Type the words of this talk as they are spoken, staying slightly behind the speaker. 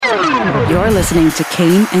You're listening to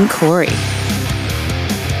Kane and Corey.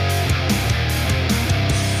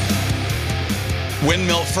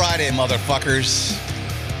 Windmill Friday, motherfuckers.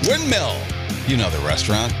 Windmill. You know the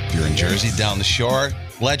restaurant. If you're in Jersey, down the shore.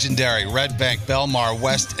 Legendary Red Bank, Belmar,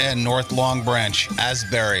 West End, North Long Branch,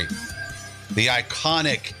 Asbury. The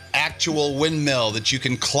iconic actual windmill that you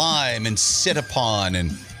can climb and sit upon.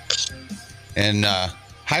 And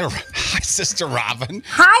hi, Sister Robin.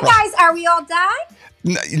 Hi, guys. Are we all done?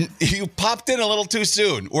 You popped in a little too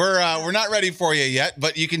soon. We're not ready for you yet,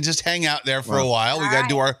 but you can just hang out there for a while. We got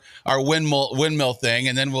to do our windmill thing,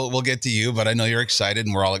 and then we'll get to you. But I know you're excited,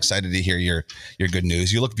 and we're all excited to hear your good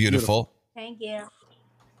news. You look beautiful. Thank you.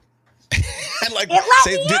 And like, it let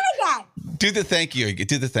me in again. Do the thank you.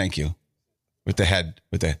 Do the thank you with the head.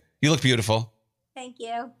 You look beautiful. Thank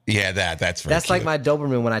you. Yeah, that's very That's cute. like my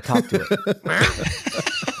Doberman when I talk to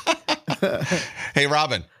it. Hey,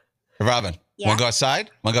 Robin. Yeah? Want to go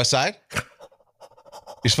outside?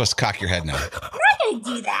 You're supposed to cock your head now. I'm not going to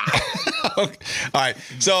do that. Okay. All right.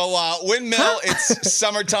 So Windmill, it's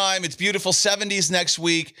summertime. It's beautiful. 70s next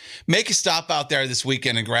week. Make a stop out there this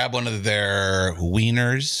weekend and grab one of their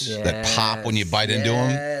wieners that pop when you bite into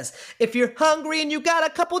them. Yes. If you're hungry and you got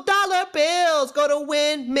a couple dollar bills, go to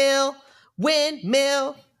Windmill.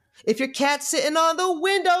 If your cat's sitting on the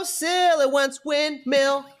windowsill, it wants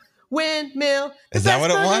Windmill. Is that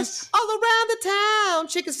what it was? All around the town.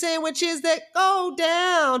 Chicken sandwiches that go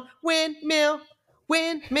down. Windmill.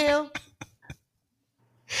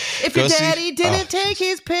 If your daddy didn't take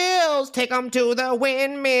his pills, take him to the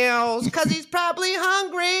windmills, because he's probably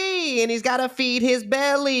hungry and he's got to feed his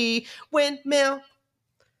belly. Windmill.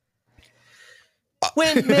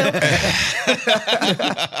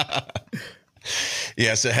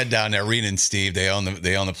 Yeah, so head down there. Rena and Steve, they own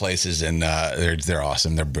the places, and they're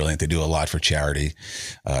awesome. They're brilliant. They do a lot for charity.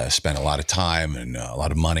 Spend a lot of time and a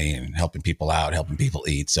lot of money and helping people out, helping people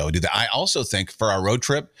eat. So do that. I also think for our road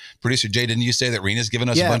trip, producer Jay, didn't you say that Rena's given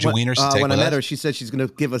us a bunch of wieners to take when I with met her, us? she said she's going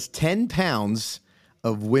to give us 10 pounds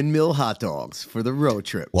of Windmill hot dogs for the road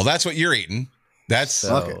trip. Well, that's what you're eating. That's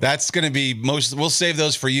going to be most. We'll save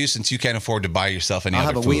those for you since you can't afford to buy yourself any I'll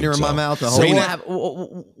other have a food, wiener in my mouth the whole So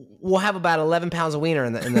time. we'll have about 11 pounds of wiener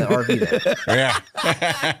in the RV there. Yeah.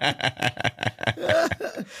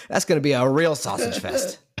 That's going to be a real sausage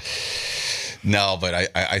fest. No,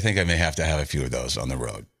 but I think I may have to have a few of those on the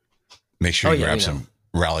road. Make sure you grab some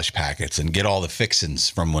relish packets and get all the fixins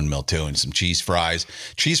from Windmill too, and some cheese fries.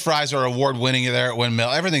 Cheese fries are award winning there at Windmill.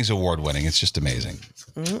 Everything's award winning. It's just amazing.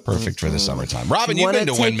 Perfect for the summertime. Robin, you've been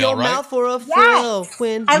to Windmill, right? Mouth for a Yes.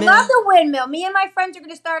 Windmill. I love the windmill. Me and my friends are going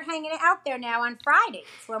to start hanging out there now on Fridays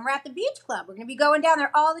when we're at the beach club. We're going to be going down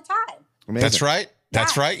there all the time. Amazing. That's right.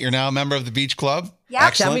 That's right. You're now a member of the beach club. Yeah.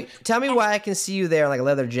 Excellent. Tell me why I can see you there in like a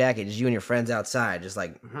leather jacket, just you and your friends outside, just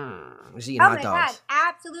like, just eating Oh hot my dogs. God,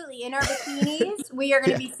 absolutely. In our bikinis. We are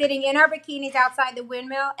going to be sitting in our bikinis outside the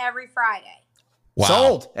windmill every Friday. Wow.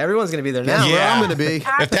 Sold. Everyone's going to be there now. That's where I'm going to be.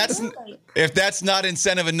 Absolutely. If that's not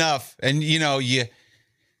incentive enough, and you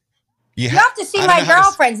You have to see my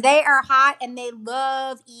girlfriends. They are hot and they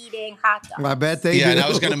love eating hot dogs. I bet they do. Yeah, and I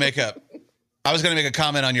was going to make a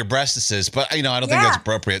comment on your breastises, but I don't think that's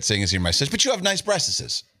appropriate, seeing as you're my sister. But you have nice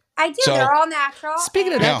breastises. I do. So- They're all natural.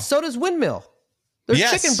 Speaking of Yeah. that, so does Windmill. Their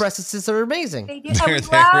Yes. chicken breasts are amazing. They do.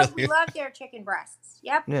 And we love their chicken breasts.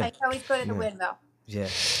 Yep. Yeah. I can always put it in the windmill. Yeah.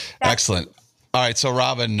 Excellent. All right, so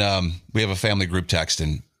Robin, we have a family group text,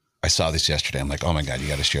 and I saw this yesterday. I'm like, oh my God, you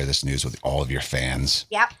got to share this news with all of your fans.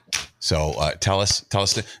 Yep. So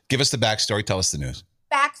give us the backstory. Tell us the news.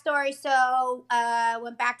 Backstory. So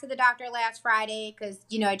went back to the doctor last Friday because,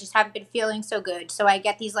 I just haven't been feeling so good. So I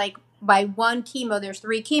get these my one chemo. There's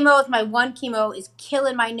 3 chemos. My one chemo is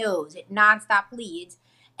killing my nose. It nonstop bleeds.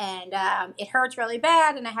 And it hurts really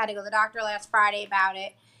bad. And I had to go to the doctor last Friday about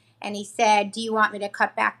it. And he said, do you want me to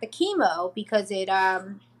cut back the chemo? Because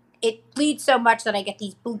it bleeds so much that I get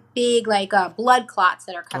these big blood clots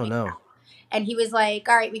that are coming out. And he was like,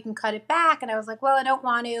 all right, we can cut it back. And I was like, well, I don't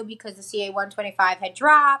want to because the CA-125 had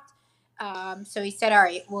dropped. So he said, all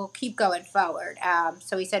right, we'll keep going forward.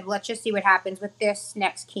 So he said, let's just see what happens with this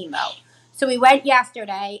next chemo. So we went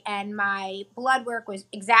yesterday, and my blood work was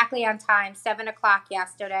exactly on time, 7 o'clock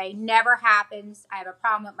yesterday. Never happens. I have a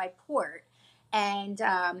problem with my port. And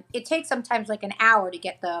it takes sometimes like an hour to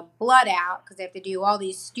get the blood out because they have to do all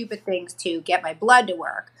these stupid things to get my blood to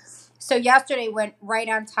work. So yesterday went right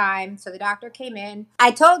on time. So the doctor came in. I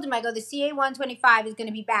told him, I go, the CA-125 is going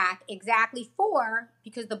to be back exactly 4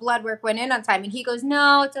 because the blood work went in on time. And he goes,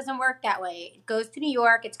 no, it doesn't work that way. It goes to New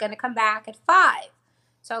York. It's going to come back at 5.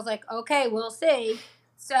 So I was like, okay, we'll see.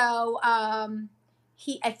 So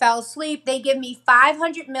I fell asleep. They give me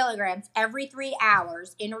 500 milligrams every 3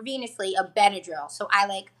 hours intravenously of Benadryl. So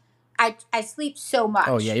I sleep so much.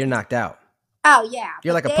 Oh yeah, you're knocked out. Oh yeah.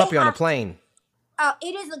 You're like a puppy on a plane. Oh,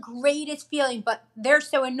 it is the greatest feeling, but they're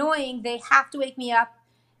so annoying. They have to wake me up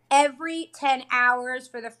every 10 hours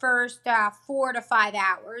for the first 4 to 5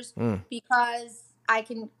 hours because I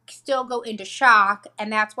can still go into shock,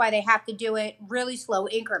 and that's why they have to do it really slow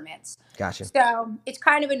increments. Gotcha. So it's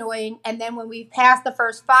kind of annoying. And then when we pass the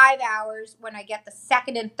first 5 hours, when I get the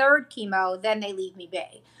second and third chemo, then they leave me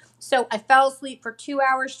be. So I fell asleep for 2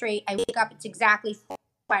 hours straight. I wake up, it's exactly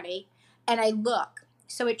 4:20, and I look.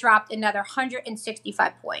 So it dropped another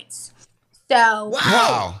 165 points. So,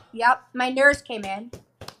 Wow. Yep, my nurse came in.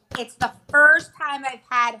 It's the first time I've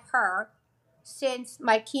had her since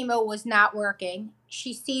my chemo was not working.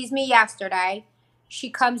 She sees me yesterday. She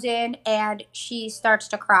comes in and she starts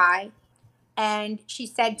to cry. And she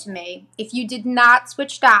said to me, if you did not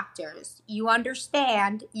switch doctors, you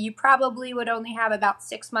understand you probably would only have about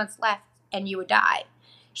 6 months left and you would die.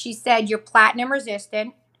 She said, you're platinum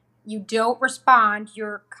resistant. You don't respond.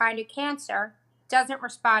 Your kind of cancer doesn't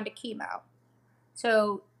respond to chemo.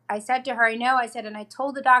 So I said to her, I know. I said, and I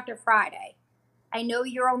told the doctor Friday, I know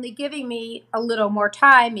you're only giving me a little more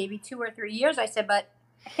time, maybe 2 or 3 years. I said, but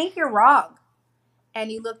I think you're wrong.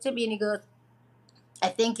 And he looked at me and he goes, I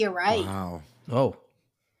think you're right. Wow. Oh.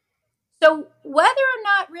 So whether or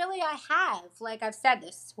not really I have, like I've said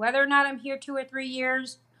this, whether or not I'm here 2 or 3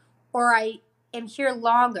 years or I am here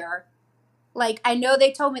longer, like I know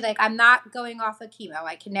they told me like I'm not going off of chemo.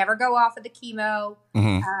 I can never go off of the chemo.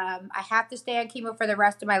 I have to stay on chemo for the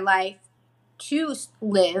rest of my life to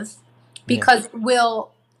live because it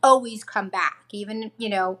will always come back. Even,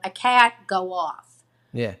 I can't go off.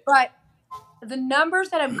 Yeah. But the numbers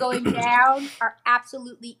that I'm going down are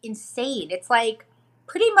absolutely insane. It's like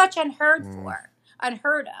pretty much unheard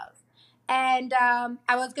of. And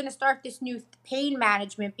I was going to start this new pain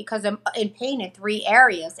management because I'm in pain in 3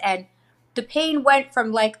 areas. And the pain went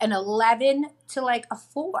from like an 11 to like a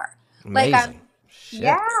 4. Amazing. Like Shit.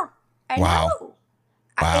 yeah, I Wow. know.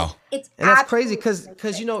 Wow. It's And that's crazy absolutely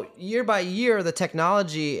because year by year the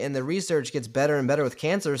technology and the research gets better and better with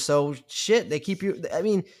cancer. So shit, they keep you. I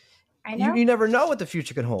mean, I know. you never know what the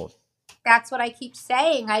future can hold. That's what I keep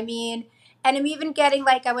saying. I mean, and I'm even getting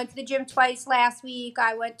like I went to the gym twice last week.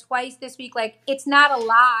 I went twice this week. Like it's not a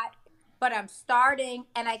lot, but I'm starting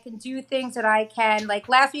and I can do things that I can. Like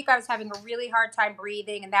last week I was having a really hard time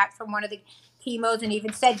breathing, and that's from one of the chemos, and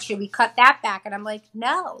even said, should we cut that back? And I'm like,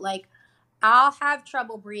 no, like I'll have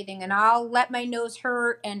trouble breathing and I'll let my nose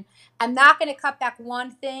hurt, and I'm not going to cut back one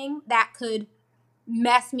thing that could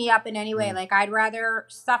mess me up in any way. Like I'd rather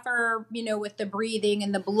suffer, with the breathing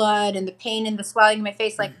and the blood and the pain and the swelling in my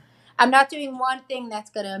face. Like I'm not doing one thing that's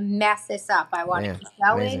going to mess this up. I want to keep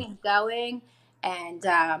going amazing. and going.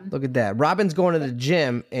 And Look at that. Robin's going to the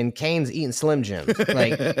gym and Kane's eating Slim Jims.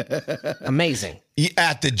 Like, amazing.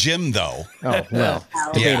 At the gym, though. Oh, well.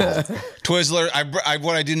 Yeah. Twizzler,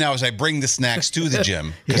 what I do now is I bring the snacks to the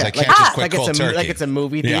gym because I can't just quit cold turkey. Like it's a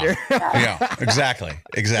movie theater. Yeah, exactly.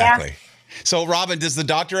 So, Robin, does the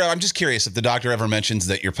doctor, I'm just curious if the doctor ever mentions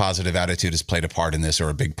that your positive attitude has played a part in this or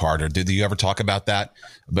a big part, or do you ever talk about that,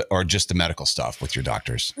 or just the medical stuff with your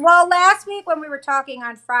doctors? Well, last week when we were talking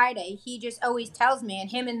on Friday, he just always tells me, and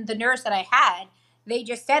him and the nurse that I had, they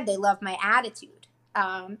just said they love my attitude.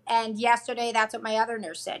 And yesterday, that's what my other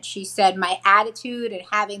nurse said. She said my attitude and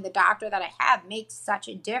having the doctor that I have makes such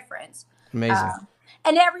a difference. Amazing.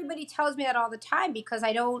 And everybody tells me that all the time because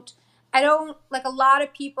I don't, like a lot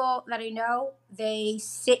of people that I know, they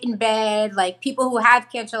sit in bed, like people who have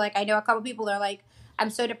cancer, like I know a couple people, they're like, I'm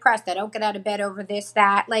so depressed, I don't get out of bed over this,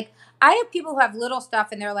 that. Like I have people who have little stuff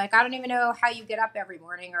and they're like, I don't even know how you get up every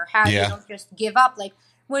morning or how you don't just give up. Like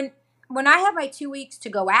when I have my 2 weeks to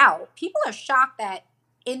go out, people are shocked that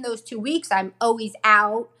in those 2 weeks I'm always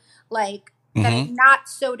out, like that I'm not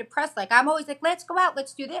so depressed. Like I'm always like, let's go out,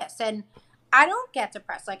 let's do this. And I don't get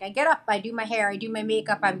depressed. Like I get up, I do my hair, I do my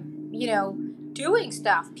makeup, I'm, doing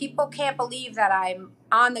stuff. People can't believe that I'm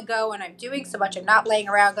on the go and I'm doing so much and not laying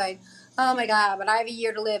around going, oh my God, but I have a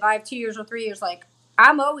year to live. I have 2 years or 3 years. Like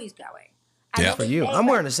I'm always going. Yeah. For you. I'm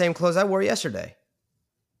wearing the same clothes I wore yesterday.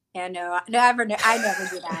 Yeah, no, I never do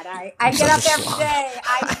that. I get up every day.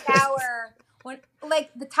 I shower. When like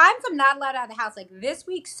the times I'm not allowed out of the house, like this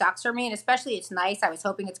week sucks for me, and especially it's nice. I was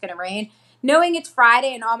hoping it's going to rain. Knowing it's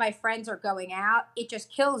Friday and all my friends are going out, it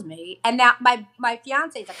just kills me. And now my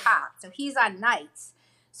fiance's a cop, so he's on nights.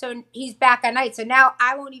 So he's back on nights. So now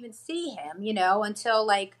I won't even see him, until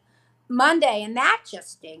like Monday, and that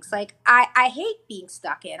just stinks. Like I hate being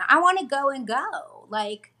stuck in. I want to go and go.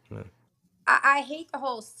 Like I hate the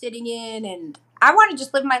whole sitting in, and I want to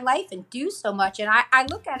just live my life and do so much. And I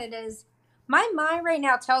look at it as my mind right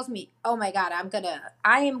now tells me, oh my God,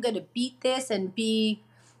 I am gonna beat this and be,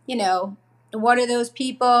 one of those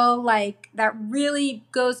people like that really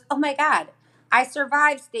goes, oh my God, I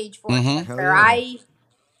survived stage 4 cancer.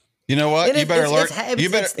 You know what? You better learn.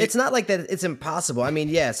 It's not like that. It's impossible. I mean,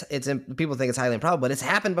 yes, people think it's highly improbable, but it's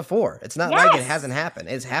happened before. It's not like it hasn't happened.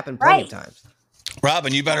 It's happened plenty of times.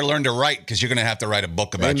 Robin, you better learn to write because you're going to have to write a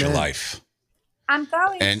book about your life. I'm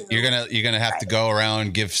going and you're gonna have to go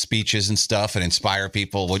around, give speeches and stuff, and inspire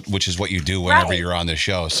people, which is what you do whenever you're on the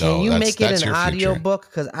show. So can you make it an audio future. book?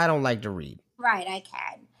 Because I don't like to read. Right, I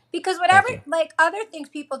can. Because whatever, like other things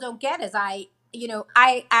people don't get is I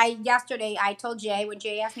yesterday I told Jay, when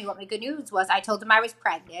Jay asked me what my good news was, I told him I was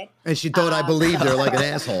pregnant. And she thought I believed her like an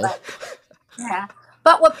asshole.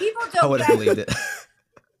 But what people don't get. I would have believed it.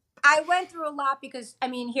 I went through a lot because,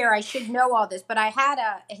 I should know all this, but I had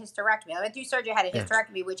a hysterectomy. I went through surgery, I had a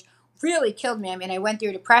hysterectomy, which really killed me. I went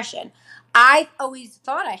through depression. I always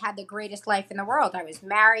thought I had the greatest life in the world. I was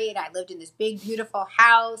married. I lived in this big, beautiful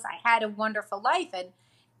house. I had a wonderful life. And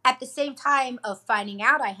at the same time of finding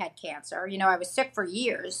out I had cancer, I was sick for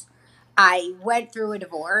years. I went through a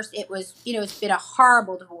divorce. It was, it's been a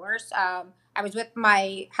horrible divorce. I was with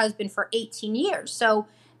my husband for 18 years. So,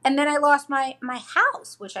 and then I lost my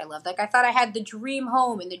house, which I loved. Like, I thought I had the dream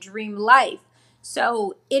home and the dream life.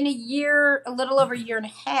 So in a little over a year and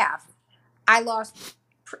a half, I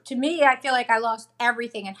feel like I lost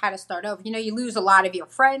everything and had to start over. You lose a lot of your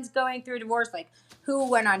friends going through a divorce, like who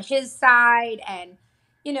went on his side. And,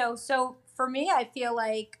 so for me, I feel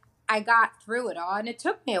like I got through it all. And it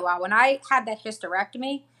took me a while. When I had that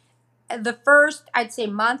hysterectomy, the first, I'd say,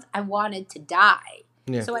 month, I wanted to die.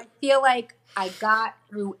 Yeah. So I feel like I got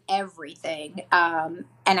through everything. And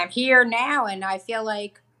I'm here now, and I feel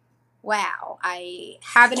like, wow, I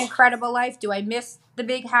have an incredible life. Do I miss the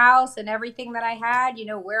big house and everything that I had,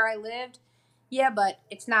 where I lived? Yeah, but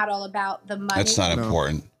it's not all about the money. That's not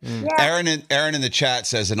important. Yeah. Aaron in the chat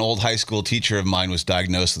says an old high school teacher of mine was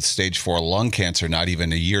diagnosed with stage 4 lung cancer, not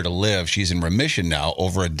even a year to live. She's in remission now.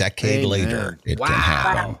 Over a decade later, it can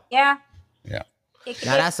happen. Wow. Yeah. Yeah.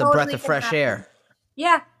 Now that's a breath of fresh air.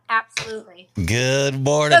 Yeah. Absolutely. Good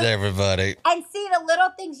morning, everybody. And see the little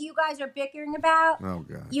things you guys are bickering about. Oh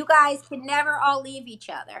God! You guys can never all leave each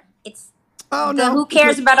other. It's no. Who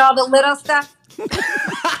cares about all the little stuff?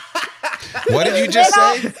 What did you just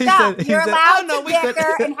say? You're allowed to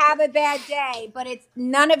bicker and have a bad day, but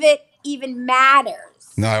none of it even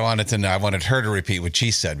matters. No, I wanted her to repeat what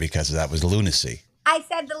she said because that was lunacy. I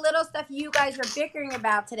said the little stuff you guys are bickering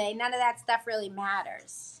about today. None of that stuff really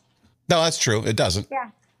matters. No, that's true. It doesn't. Yeah.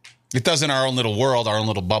 It does in our own little world, our own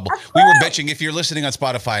little bubble. We were bitching. If you're listening on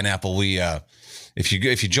Spotify and Apple, if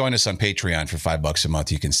you join us on Patreon for $5 a month,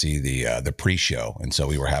 you can see the pre-show. And so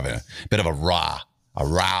we were having a bit of a row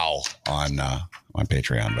on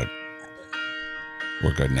Patreon, but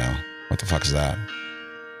we're good now. What the fuck is that?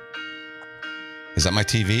 Is that my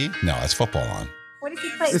TV? No, that's football on. What is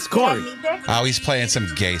he playing? It's Corey. Oh, he's playing some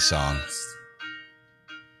gay song.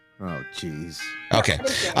 Oh, jeez. Okay.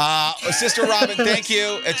 Sister Robin, thank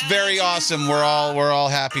you. It's very awesome. We're all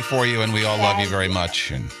happy for you, and we all love you very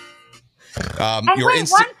much. And one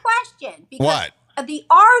question. Because what? The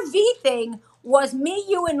RV thing was me,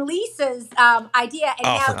 you, and Lisa's idea. And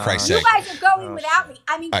now for Christ's you sake. guys are going without me.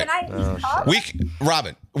 I mean, can I at least talk?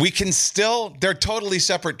 Robin, we can still, they're totally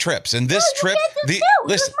separate trips. And this trip, this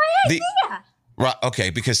was my idea. Okay,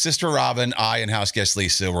 because Sister Robin, I, and house guest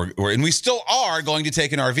Lisa were, and we still are going to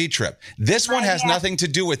take an RV trip. This one has nothing to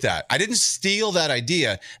do with that. I didn't steal that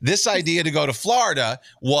idea. This idea to go to Florida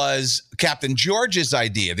was Captain George's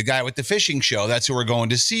idea, the guy with the fishing show. That's who we're going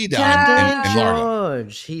to see down in Largo.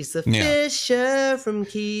 George, he's the fisher from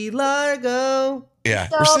Key Largo. Yeah.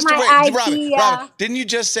 So Robin, didn't you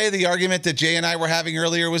just say the argument that Jay and I were having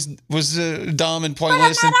earlier was dumb and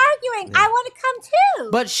pointless? But I'm not arguing. I want to come too.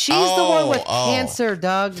 But she's the one with cancer,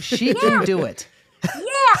 Doug. She can do it. Yeah,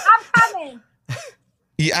 I'm coming.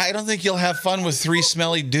 Yeah, I don't think you'll have fun with 3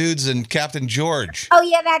 smelly dudes and Captain George. Oh,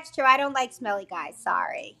 yeah, that's true. I don't like smelly guys.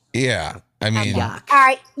 Sorry. Yeah, I mean, all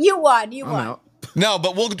right, you won. No,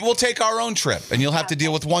 but we'll take our own trip, and you'll have to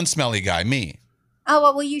deal with one smelly guy, me. Oh,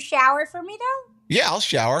 well, will you shower for me though? Yeah, I'll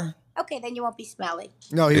shower. Okay, then you won't be smelly.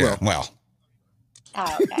 No, he will. Well.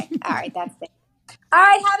 Oh, okay. All right, that's it. All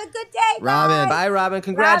right, have a good day, guys. Robin. Bye, Robin.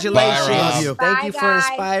 Congratulations. Bye, Rob. Thank you for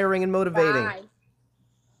inspiring and motivating. Bye.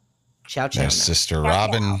 Ciao, ciao. Yes, Sister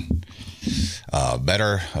Robin, a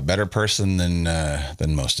better person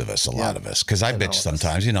than most of us, a lot of us. Because I bitch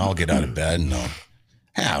sometimes. I'll get out of bed and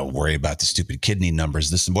I don't worry about the stupid kidney numbers.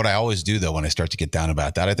 This is what I always do, though, when I start to get down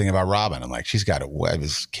about that. I think about Robin. I'm like, she's got a web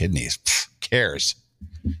of kidneys. Pfft, cares?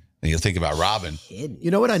 And you'll think about Robin.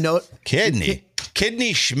 You know what I know? Kidney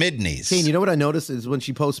schmidneys. Kane, you know what I noticed is when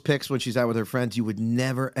she posts pics when she's out with her friends, you would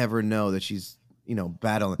never, ever know that she's,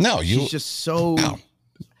 battling. No, she's just so... No.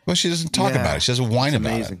 Well, she doesn't talk about it. She doesn't whine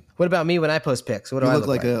about it. What about me when I post pics? What do I look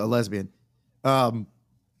like? A lesbian.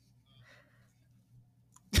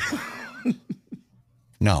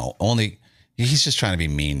 No, only he's just trying to be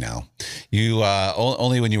mean now. You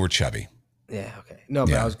only when you were chubby. Yeah, okay. No,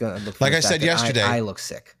 but I was going to look for like I said yesterday. I look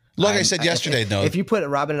sick. Like I said yesterday, no. If you put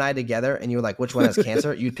Robin and I together and you were like, which one has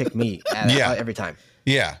cancer, you'd pick me every time.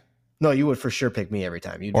 Yeah. No, you would for sure pick me every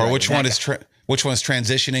time. You'd or like, which one is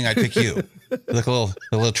transitioning? I'd pick you. Look a little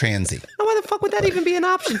transy. Oh, why the fuck would that even be an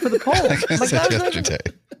option for the poll? Yesterday.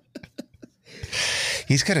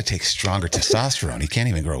 He's got to take stronger testosterone. He can't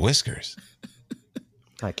even grow whiskers.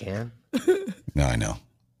 I can. No, I know.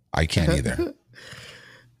 I can't either.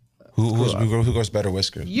 Who grows better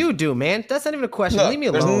whiskers? You do, man. That's not even a question. Look, leave me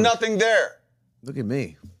alone. There's nothing there. Look at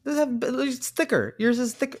me. It's thicker. Yours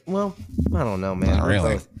is thicker. Well, I don't know, man. Not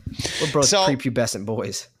really. We're both prepubescent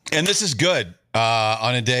boys. And this is good.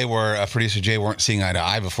 On a day where producer Jay weren't seeing eye to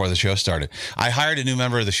eye before the show started. I hired a new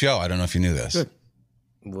member of the show. I don't know if you knew this. Good.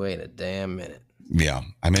 Wait a damn minute. Yeah.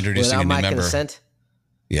 I'm introducing a new member. Without my consent?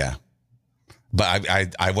 Yeah. But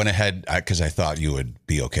I went ahead because I thought you would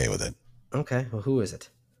be okay with it. Okay. Well, who is it?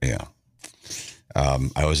 Yeah.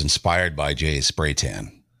 I was inspired by Jay's spray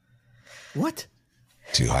tan. What?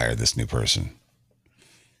 To hire this new person.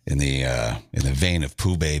 In the vein of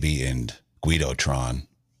Pooh Baby and Guidotron,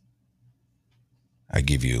 I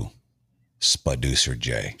give you Spaducer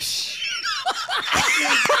Jay.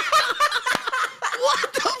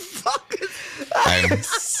 What the fuck is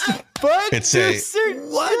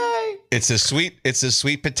It's a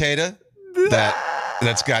sweet potato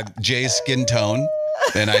that's got Jay's skin tone,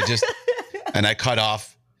 and I cut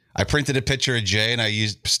off. I printed a picture of Jay, and I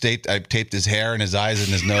taped his hair and his eyes and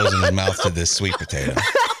his nose and his mouth to this sweet potato.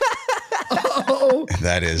 Oh,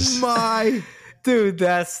 that is my dude.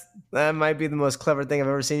 That might be the most clever thing I've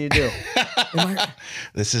ever seen you do.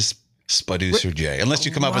 This is Spaducer Jay. Unless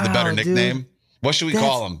you come up with a better nickname, dude. What should we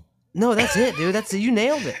call him? No, that's it, dude. You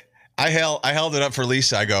nailed it. I held it up for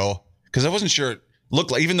Lisa. I go because I wasn't sure it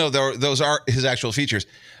looked like, even though those are his actual features.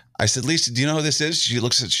 I said, Lisa, do you know who this is? She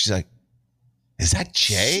looks at it. She's like, is that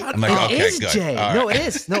Jay? I'm like, okay, it is good. Jay. No, it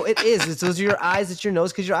is. No, it is. Those are your eyes. It's your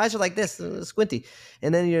nose because your eyes are like this, squinty,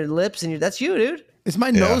 and then your lips and that's you, dude. Is my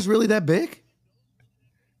nose really that big?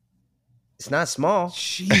 It's not small.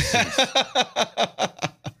 Jesus.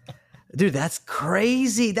 Dude, that's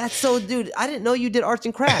crazy. That's so, dude, I didn't know you did arts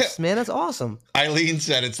and crafts, man. That's awesome. Eileen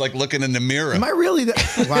said it's like looking in the mirror. Am I really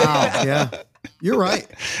that? Wow. Yeah. You're right.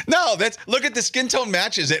 No, look at the skin tone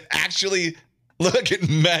matches. It actually, look, it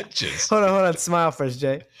matches. Hold on. Smile first,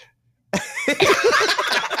 Jay.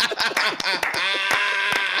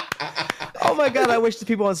 Oh my God. I wish the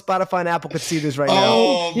people on Spotify and Apple could see this right now.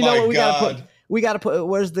 Oh, you know what? God. We got to put,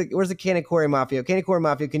 where's the Candy Corey Mafia? Candy Corey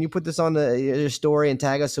Mafia, can you put this on your story and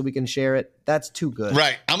tag us so we can share it? That's too good.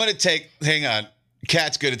 Right. I'm going to hang on.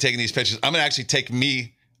 Kat's good at taking these pictures. I'm going to actually take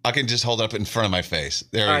me. I can just hold it up in front of my face.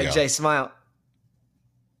 There we go. All right, Jay, smile.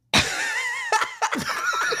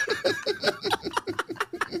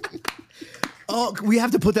 Oh, we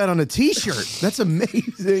have to put that on a T-shirt. That's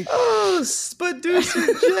amazing. Oh,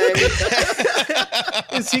 Spaducer Jay.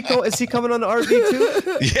 Is he coming on the RV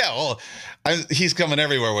too? Yeah, well, he's coming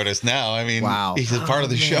everywhere with us now. I mean, wow. He's a part of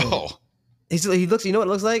the show. He looks. You know what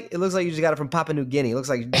it looks like? It looks like you just got it from Papua New Guinea. It looks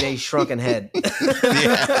like Jay's shrunken head.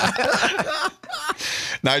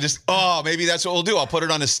 Now maybe that's what we'll do. I'll put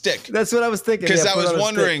it on a stick. That's what I was thinking. Because I was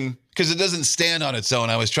wondering, because it doesn't stand on its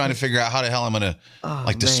own. I was trying to figure out how the hell I'm going to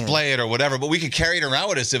display it or whatever. But we could carry it around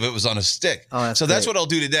with us if it was on a stick. Oh, that's what I'll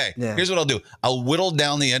do today. Yeah. Here's what I'll do. I'll whittle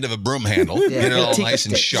down the end of a broom handle, get it all nice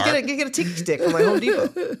and sharp. Get a tiki stick from my Home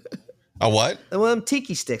Depot. A what? One of them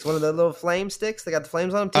tiki sticks. One of the little flame sticks. They got the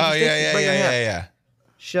flames on them. Tiki sticks. Yeah.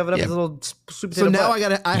 Shove it up his little sweet So potato now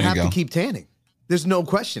butt. I have to keep tanning. There's no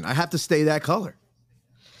question. I have to stay that color.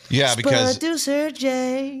 Yeah, because Spaducer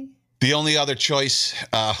Jay. The only other choice,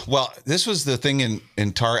 this was the thing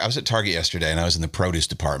in Target. I was at Target yesterday, and I was in the produce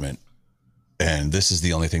department, and this is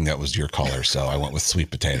the only thing that was your color, so I went with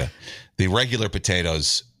sweet potato. The regular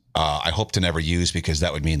potatoes, I hope to never use because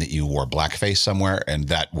that would mean that you wore blackface somewhere, and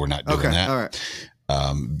that we're not doing that. All right.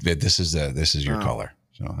 This is your color.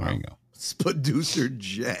 So there you go. Spaducer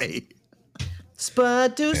Jay.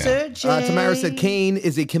 Spaducer Jay. Tamara said Kane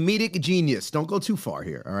is a comedic genius. Don't go too far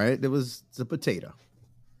here. All right. It's a potato.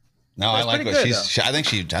 No, I like what I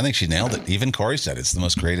think she nailed it. Even Corey said it's the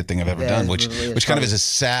most creative thing I've ever done, which kind of is a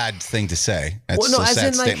sad thing to say. That's a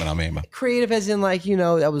sad statement I made. Creative as in like,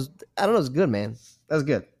 that was, I don't know, it was good, man. That was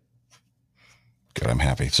good. Good, I'm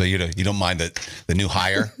happy. So you don't mind the new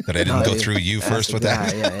hire that I didn't go through you first with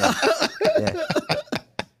that?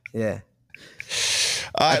 Yeah.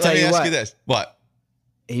 All right, let me ask you this. What?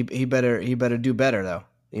 He better do better though.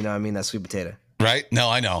 You know what I mean? That sweet potato. Right? No,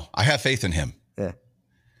 I know. I have faith in him. Yeah.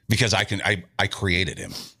 Because I created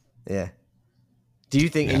him. Yeah. Do you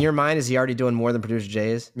think in your mind is he already doing more than Producer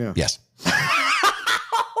Jay is? Yeah. Yes.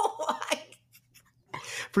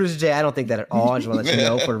 Producer Jay, I don't think that at all. I just want to let you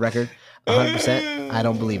know for the record. 100%. I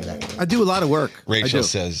don't believe that. I do a lot of work. Rachel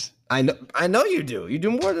says. I know you do. You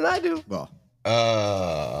do more than I do. Well.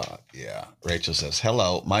 Yeah. Rachel says,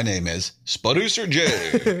 hello, my name is Producer Jay.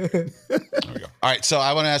 There we go. All right. So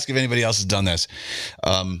I want to ask if anybody else has done this.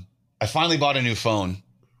 I finally bought a new phone,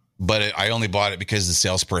 but I only bought it because the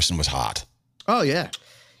salesperson was hot. Oh yeah.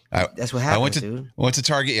 That's what happened, I went to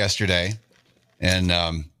Target yesterday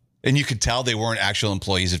and you could tell they weren't actual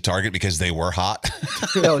employees of Target because they were hot.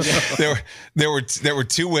 No. There were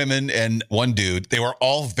two women and one dude. They were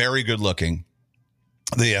all very good looking.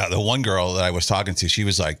 The one girl that I was talking to, she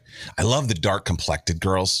was like, I love the dark complected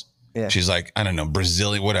girls. Yeah. She's like, I don't know,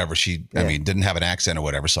 Brazilian, whatever. I mean, didn't have an accent or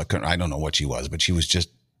whatever. So I don't know what she was, but she was just,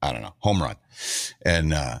 I don't know, home run.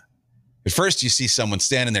 And at first you see someone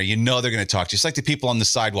standing there, they're going to talk to you. It's like the people on the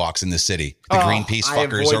sidewalks in the city, the Greenpeace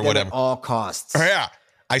fuckers or whatever. At all costs. Yeah.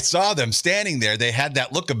 I saw them standing there. They had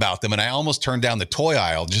that look about them, and I almost turned down the toy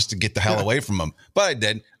aisle just to get the hell away from them. But I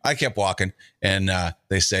did. I kept walking, and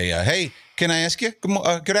they say, "Hey, can I ask you?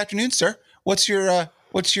 Good afternoon, sir. What's your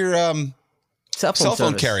cell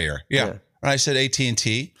phone carrier?" Yeah. And I said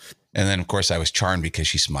AT&T, and then of course I was charmed because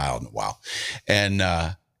she smiled. Wow, and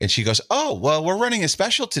she goes, "Oh, well, we're running a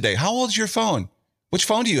special today. How old's your phone? Which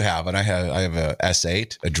phone do you have?" And I have a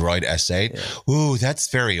S8, a Droid S8. Yeah. Ooh, that's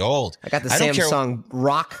very old. I got the Samsung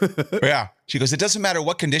Rock. Yeah. She goes, it doesn't matter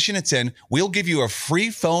what condition it's in. We'll give you a free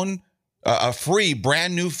phone, a free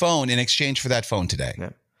brand new phone in exchange for that phone today.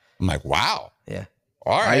 Yeah. I'm like, wow. Yeah.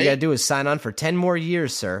 All right. All you got to do is sign on for 10 more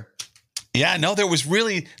years, sir. Yeah, no, there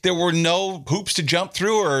were no hoops to jump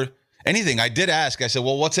through or anything. I did ask. I said,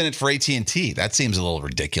 well, what's in it for AT&T? That seems a little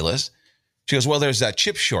ridiculous. She goes, well, there's that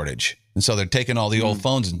chip shortage. And so they're taking all the old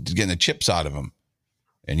phones and getting the chips out of them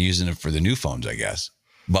and using it for the new phones, I guess.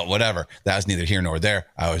 But whatever. That was neither here nor there.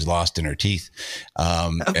 I was lost in her teeth.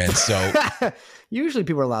 And so usually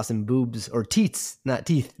people are lost in boobs or teats, not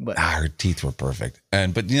teeth. But her teeth were perfect.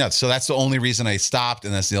 But so that's the only reason I stopped.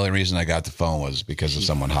 And that's the only reason I got the phone was because of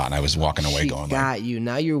someone hot. And I was walking away going, got you.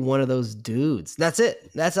 Now you're one of those dudes. That's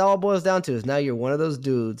it. That's all it boils down to is now you're one of those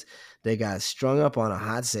dudes that got strung up on a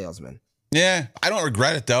hot salesman. Yeah, I don't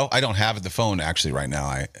regret it though. I don't have the phone actually right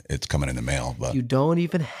now. It's coming in the mail, but you don't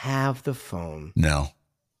even have the phone. No.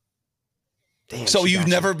 Damn, so you've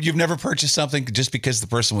never purchased something just because the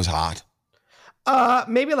person was hot?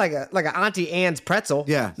 Maybe like a Auntie Anne's pretzel.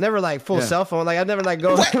 Yeah. Never like full cell phone. Like I've never like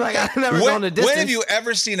go I've never gone the distance. When have you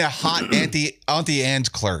ever seen a hot Auntie Anne's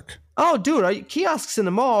clerk? Oh, dude, kiosks in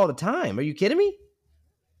the mall all the time. Are you kidding me?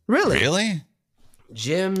 Really? Really?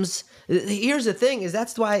 Gyms. Here's the thing: is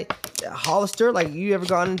that's why Hollister. Like, you ever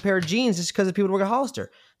gone in a pair of jeans just because of people to work at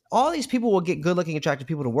Hollister? All these people will get good-looking, attractive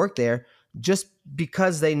people to work there just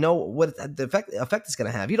because they know what the effect it's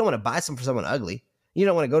going to have. You don't want to buy something for someone ugly. You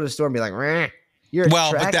don't want to go to the store and be like, you're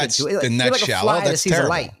attracted but that's to it. in that shallow. That's terrible.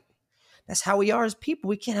 Light. That's how we are as people.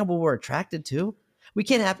 We can't help what we're attracted to. We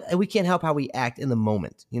can't help how we act in the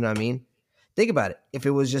moment. You know what I mean? Think about it. If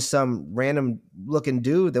it was just some random looking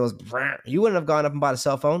dude that was, you wouldn't have gone up and bought a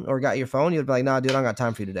cell phone or got your phone. You'd be like, nah, dude, I don't got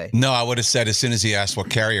time for you today. No, I would have said as soon as he asked what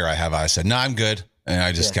carrier I have, I said, no, I'm good. And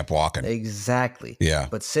I just kept walking. Exactly. Yeah.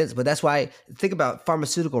 But that's why, think about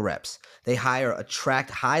pharmaceutical reps. They hire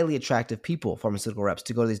highly attractive people, pharmaceutical reps,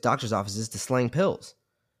 to go to these doctors' offices to slang pills.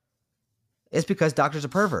 It's because doctors are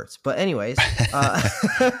perverts. But anyways,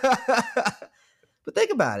 but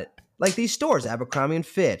think about it. Like these stores, Abercrombie and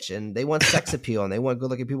Fitch, and they want sex appeal, and they want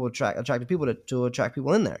good-looking people, attractive people to attract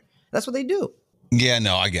people in there. That's what they do. Yeah,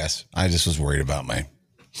 no, I guess I just was worried about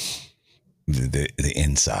the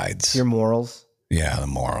insides. Your morals. Yeah, the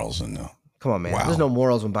morals and come on, man. Wow. There's no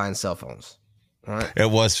morals when buying cell phones. All right. It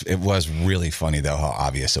was really funny though how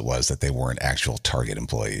obvious it was that they weren't actual Target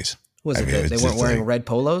employees. They weren't wearing red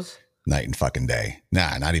polos? Night and fucking day.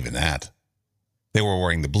 Nah, not even that. They were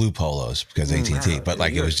wearing the blue polos because AT&T, but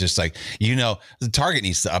like it was just like, the Target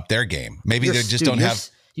needs to up their game. Maybe they just don't have.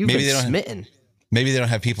 You've been smitten. Maybe they don't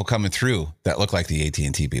have people coming through that look like the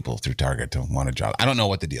AT&T people through Target to want a job. I don't know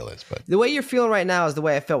what the deal is, but The way you're feeling right now is the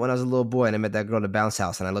way I felt when I was a little boy and I met that girl at the bounce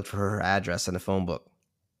house and I looked for her address in the phone book.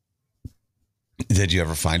 did you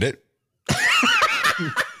ever find it? Look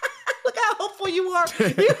how hopeful you are.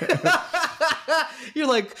 You're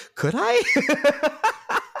like, could I?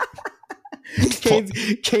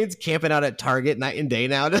 Kane's camping out at Target night and day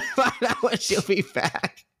now to find out when she'll be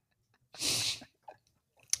back.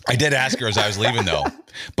 I did ask her as I was leaving, though,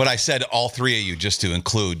 but I said all three of you just to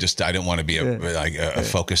include. I didn't want to be a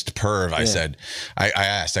focused perv. I said, I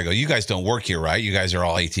asked. I go, you guys don't work here, right? You guys are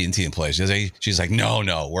all AT&T employees. She's like,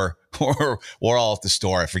 no, we're all at the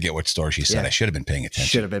store. I forget which store she said. I should have been paying attention.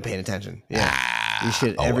 Should have been paying attention. Yeah, you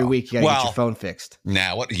should. Every week you gotta get your phone fixed.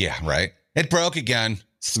 Nah, what? Yeah, right. It broke again.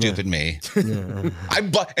 Stupid me. In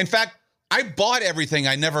fact, I bought everything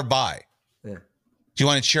I never buy. Yeah. Do you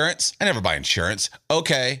want insurance? I never buy insurance.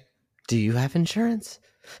 Okay. Do you have insurance?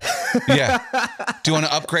 Yeah. Do you want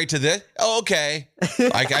to upgrade to this? Oh, okay.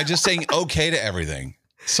 Like I just saying okay to everything.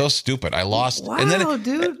 So stupid. I lost. Wow,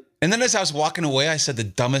 dude. And then as I was walking away, I said the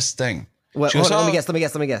dumbest thing. What? Hold on, let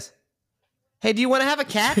me guess. Hey, do you want to have a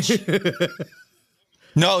catch?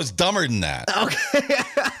 No, it's dumber than that. Okay.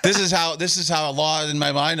 This is how lost in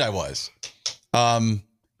my mind I was.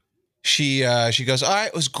 She goes, all right,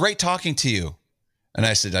 it was great talking to you. And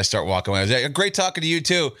I start walking away. I was like, great talking to you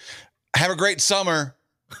too. Have a great summer.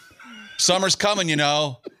 Summer's coming, you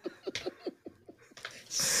know.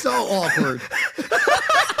 So awkward.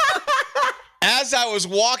 As I was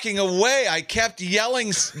walking away, I kept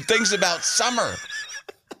yelling things about summer.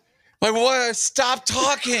 Like, what? Stop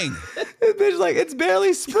talking. This bitch like, it's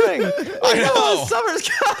barely spring. I know. Summer's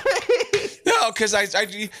coming. No,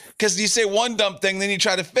 because you say one dumb thing, then you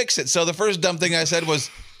try to fix it. So the first dumb thing I said was,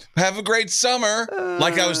 have a great summer.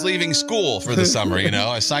 Like I was leaving school for the summer, you know.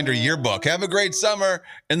 I signed her yearbook. Have a great summer.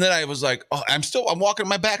 And then I was like, oh, I'm walking,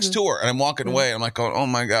 my back's to her. And I'm walking away. I'm like, oh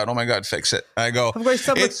my God, fix it. And I go, have a great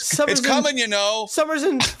summer. It's coming, you know. Summer's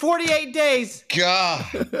in 48 days. God.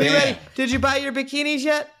 You ready? Did you buy your bikinis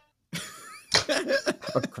yet?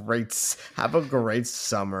 Have a great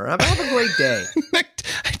summer. Have a great day.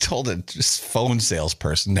 I told a just phone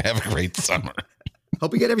salesperson to have a great summer.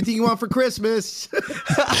 Hope you get everything you want for Christmas.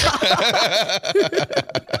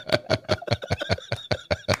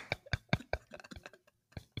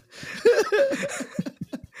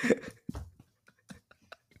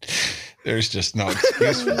 There's just no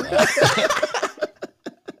excuse for that.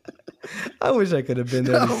 I wish I could have been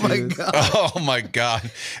there. Oh my God.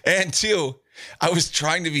 And two, I was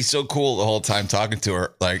trying to be so cool the whole time talking to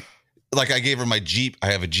her. Like I gave her my Jeep. I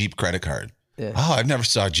have a Jeep credit card. Yeah. Oh, I've never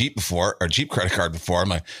saw a Jeep before or Jeep credit card before. I'm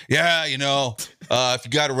like, yeah, you know, if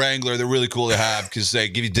you got a Wrangler, they're really cool to have because they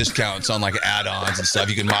give you discounts on like add-ons and stuff.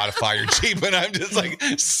 You can modify your Jeep. And I'm just like,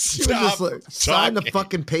 stop. Sign the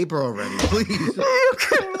fucking paper already, please. You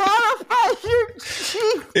can modify your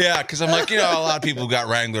Jeep. Yeah, because I'm like, you know, a lot of people who got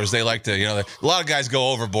Wranglers, they like to, you know, a lot of guys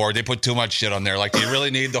go overboard. They put too much shit on there. Like, do you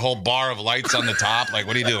really need the whole bar of lights on the top? Like,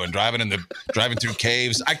 what are you doing? Driving through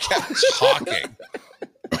caves? I kept talking.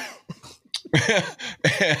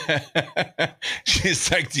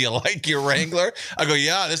 She's like, do you like your Wrangler? I go,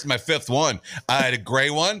 yeah, this is my fifth one. I had a gray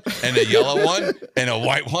one and a yellow one and a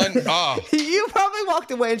white one. Oh, you probably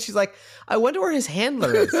walked away and she's like, I wonder where his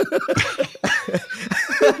handler is.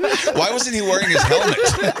 Why wasn't he wearing his helmet?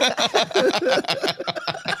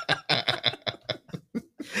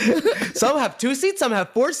 Some have 2 seats, some have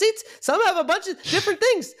 4 seats, some have a bunch of different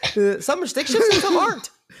things. Some are stick shifts and some aren't.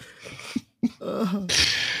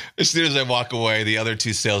 As soon as I walk away, the other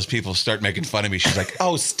two salespeople start making fun of me. She's like,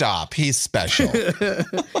 oh, stop. He's special.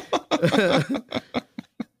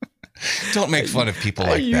 Don't make fun of people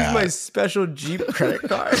like that. I use my special Jeep credit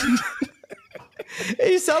card.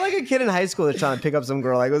 You sound like a kid in high school that's trying to pick up some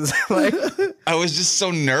girl. I was just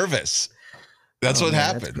so nervous. That's what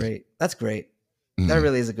happened. That's great. That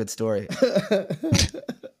really is a good story.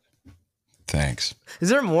 Thanks. Is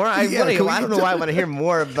there more? I don't know why I want to hear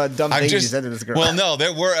more about dumb things you said to this girl. Well, no,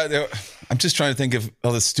 there were. I'm just trying to think of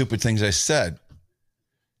all the stupid things I said.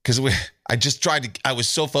 Because I was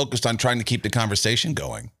so focused on trying to keep the conversation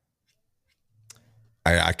going.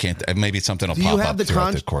 I can't. Maybe something will pop up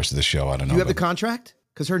throughout the course of the show. I don't know. Do you have the contract?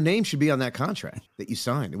 Because her name should be on that contract that you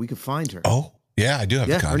signed, and we could find her. Oh, yeah, I do have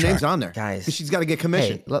the contract. Her name's on there, guys. She's got to get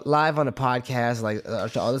commission. Hey, live on a podcast,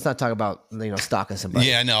 let's not talk about stalking somebody.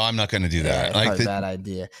 Yeah, no, I'm not going to do that. That's a bad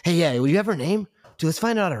idea. Hey, yeah, will you have her name? Dude, let's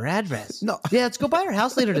find out her address. No, yeah, let's go by her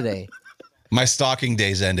house later today. My stalking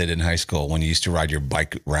days ended in high school when you used to ride your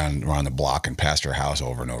bike around the block and past her house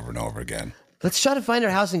over and over and over again. Let's try to find her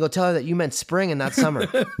house and go tell her that you meant spring and not summer.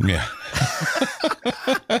 Yeah.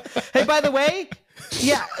 Hey, by the way,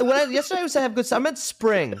 yeah, yesterday I said have good summer. I meant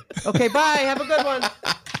spring. Okay, bye. Have a good one.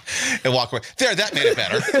 And walk away. There, that made it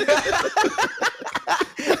better.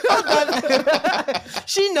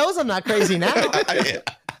 She knows I'm not crazy now.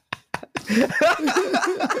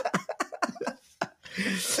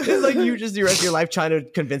 It's like you just the rest of your life trying to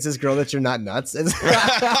convince this girl that you're not nuts.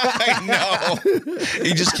 I know.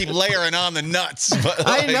 You just keep layering on the nuts. But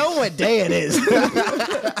I know what day it is.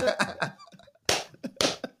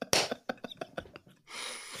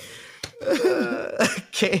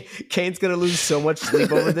 Kane's gonna lose so much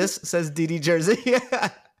sleep over this, says DD Jersey.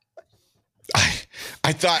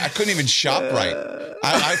 I thought I couldn't even shop right.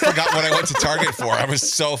 I forgot what I went to Target for. I was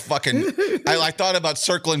so fucking. I thought about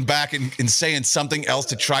circling back and saying something else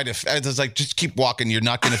to try to. I was like, just keep walking. You're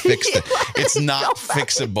not going to fix it. It's not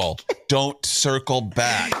fixable. Don't circle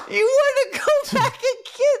back. You want to go back and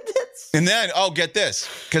get this? And then, get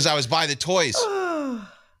this, because I was by the toys.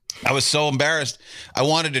 I was so embarrassed. I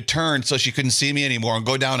wanted to turn so she couldn't see me anymore and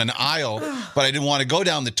go down an aisle, but I didn't want to go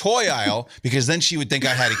down the toy aisle because then she would think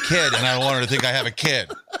I had a kid, and I don't want her to think I have a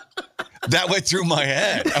kid. That went through my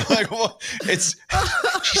head. I'm like, well,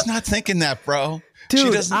 she's not thinking that, bro. Dude,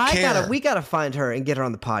 she doesn't care. We gotta find her and get her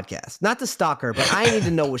on the podcast. Not to stalk her, but I need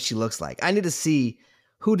to know what she looks like. I need to see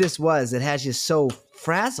who this was that has you so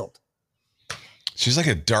frazzled. She's like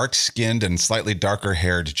a dark-skinned and slightly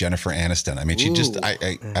darker-haired Jennifer Aniston. I mean, she just,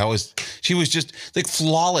 she was just like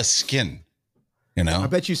flawless skin, you know? I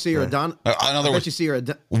bet you see her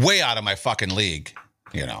way out of my fucking league,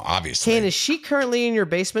 you know, obviously. Kane, is she currently in your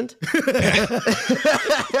basement?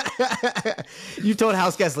 You told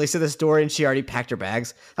house guest Lisa the story and she already packed her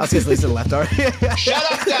bags. House guest Lisa left already. Shut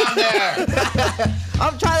up down there!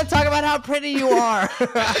 I'm trying to talk about how pretty you are.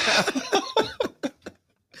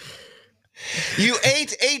 You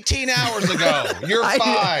ate 18 hours ago. You're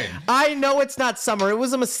fine. I know it's not summer. It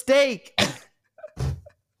was a mistake.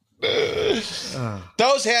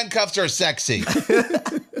 Those handcuffs are sexy.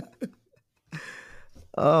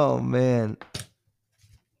 Oh, man.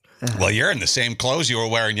 Well, you're in the same clothes you were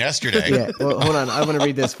wearing yesterday. Yeah. Well, hold on. I want to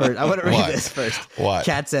read this first. What?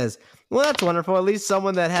 Kat says, well, that's wonderful. At least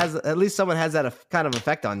someone has that kind of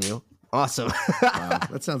effect on you. Awesome. Wow,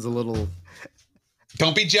 that sounds a little...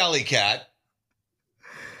 Don't be jelly, Kat.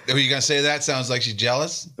 Were you going to say that? Sounds like she's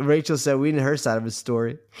jealous. Rachel said we didn't her side of his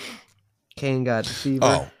story. Kane got fever.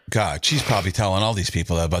 Oh, God. She's probably telling all these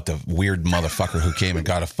people about the weird motherfucker who came and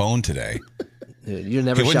got a phone today. Dude, you're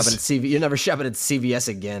never shopping at CVS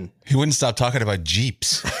again. He wouldn't stop talking about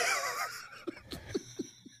Jeeps.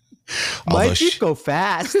 My Jeep go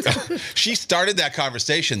fast. She started that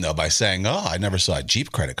conversation, though, by saying, I never saw a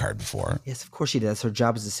Jeep credit card before. Yes, of course she did. That's her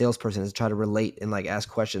job as a salesperson, is to try to relate and like ask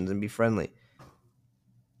questions and be friendly.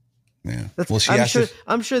 Yeah. Well,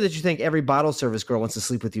 I'm sure that you think every bottle service girl wants to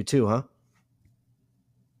sleep with you too, huh?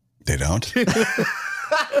 They don't.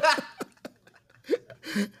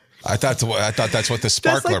 I thought that's what the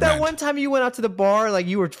sparkler meant. That's like that meant. one time you went out to the bar, like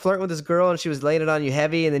you were flirting with this girl and she was laying it on you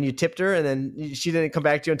heavy, and then you tipped her, and then she didn't come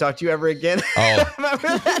back to you and talk to you ever again. Oh,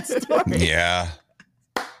 remember that story? Yeah.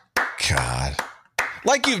 God,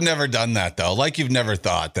 like you've never done that though. Like you've never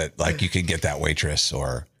thought that like you could get that waitress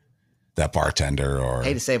or that bartender or. I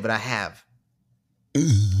hate to say it, but I have.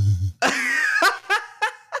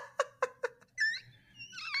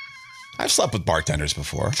 I've slept with bartenders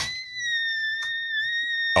before.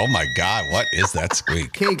 Oh my God, what is that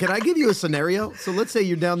squeak? Kane, can I give you a scenario? So let's say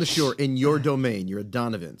you're down the shore in your domain. You're at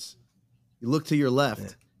Donovan's. You look to your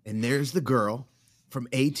left, and there's the girl from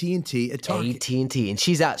AT&T at Target. AT&T, and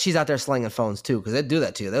she's out there slinging phones too, because they do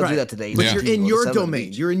that to you. They'll do that to the AT&T. But you're in your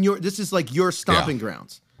domain. You're in your. This is like your stomping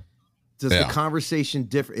grounds. Does the conversation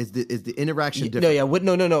differ? Is the interaction different?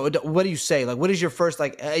 No. What do you say? Like, what is your first,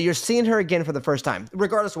 like, you're seeing her again for the first time,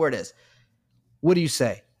 regardless of where it is. What do you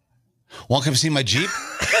say? Want to come see my Jeep?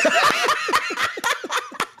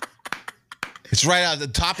 It's right out. The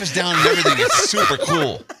top is down and everything. It's super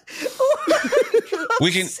cool.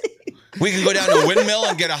 We can go down to a Windmill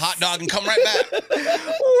and get a hot dog and come right back. Want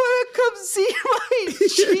to come see my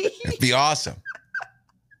Jeep? It'd be awesome.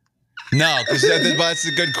 No, because that's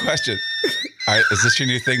a good question. All right, is this your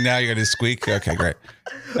new thing now? You're going to squeak? Okay, great.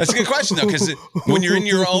 That's a good question, though, because when you're in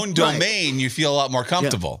your own domain, you feel a lot more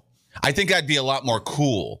comfortable. Yeah. I think I'd be a lot more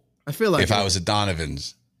cool. I feel like if I was at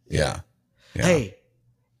Donovan's. Yeah. Hey,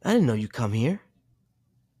 I didn't know you'd come here.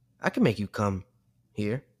 I can make you come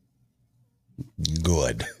here.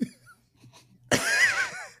 Good.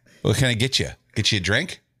 What can I get you? Get you a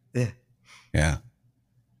drink? Yeah. Yeah.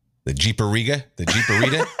 The Jeeparita?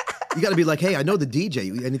 You got to be like, hey, I know the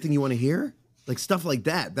DJ. Anything you want to hear? like stuff like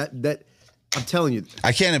that. That I'm telling you,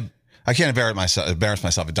 I can't embarrass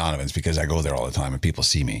myself at Donovan's because I go there all the time and people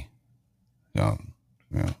see me. So,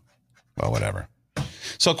 yeah. Well, whatever.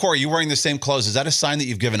 So, Corey, you wearing the same clothes? Is that a sign that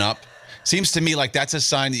you've given up? Seems to me like that's a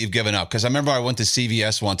sign that you've given up. Because I remember I went to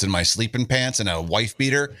CVS once in my sleeping pants and a wife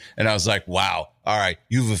beater, and I was like, "Wow, all right,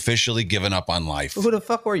 you've officially given up on life." Who the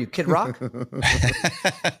fuck were you, Kid Rock?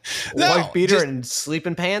 No, Wife beater just- and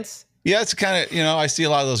sleeping pants? Yeah, it's kind of, I see a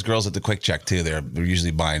lot of those girls at the Quick Check too. They're usually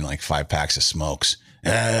buying like 5 packs of smokes.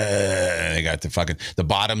 They got the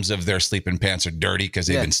bottoms of their sleeping pants are dirty because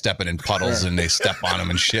they've been stepping in puddles and they step on them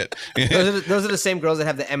and shit. Those are the same girls that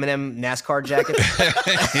have the Eminem NASCAR jacket.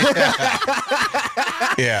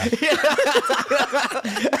 Yeah.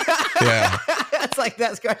 Yeah. That's like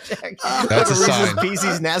NASCAR jacket. That's a sign.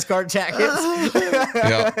 Reese's NASCAR jackets.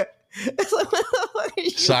 Yeah. It's like, what the fuck are you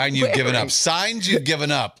Sign you've given up. Signs you've given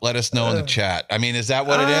up. Let us know in the chat. I mean, is that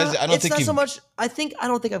what it is? I don't it's think not you so much. I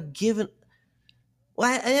don't think I've given. Well,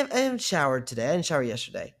 I haven't showered today. I didn't shower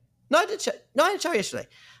yesterday. No, I didn't shower yesterday.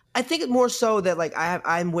 I think it's more so that like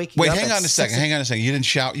I'm waking Wait, up. hang on a second. You didn't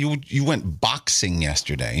shower. You went boxing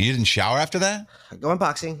yesterday. You didn't shower after that? Going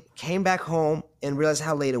boxing, came back home and realized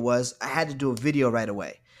how late it was. I had to do a video right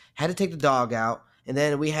away. Had to take the dog out, and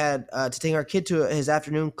then we had to take our kid to his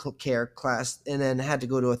afternoon care class, and then had to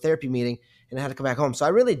go to a therapy meeting, and I had to come back home. So I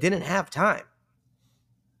really didn't have time.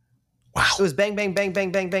 Wow. It was bang, bang, bang,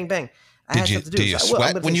 bang, bang, bang, bang. Do you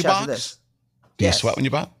sweat when you box? Do you sweat when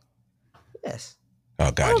you box? Yes. Oh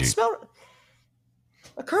I God,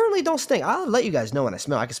 I currently don't stink. I'll let you guys know when I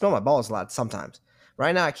smell. I can smell my balls a lot sometimes.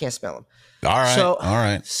 Right now, I can't smell them. All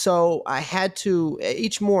right. So I had to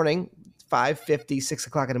each morning, 5:50, 6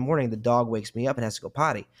 o'clock in the morning, the dog wakes me up and has to go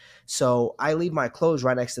potty. So I leave my clothes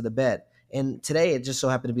right next to the bed. And today, it just so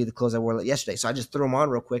happened to be the clothes I wore yesterday. So I just threw them on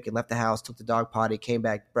real quick and left the house, took the dog potty, came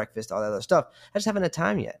back, breakfast, all that other stuff. I just haven't had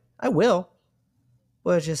time yet. I will.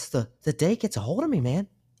 But it's just the day gets a hold of me, man.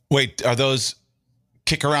 Wait, are those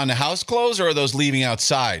kick around the house clothes or are those leaving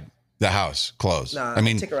outside the house clothes? Nah, I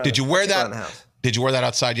mean, did you wear around the that? house. Did you wear that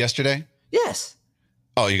outside yesterday? Yes.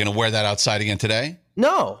 Oh, you're going to wear that outside again today?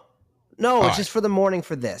 No, All it's right. just for the morning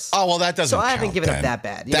for this. Oh, well, that doesn't So I haven't count given then. up that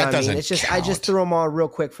bad. You That know what I mean? doesn't It's just I count. just threw them on real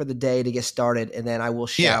quick for the day to get started, and then I will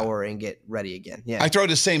shower and get ready again. Yeah. I throw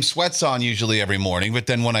the same sweats on usually every morning, but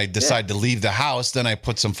then when I decide to leave the house, then I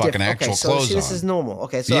put some fucking actual clothes see, this on. is normal.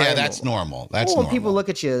 Okay, so Yeah, that's normal. That's Well, when normal. people look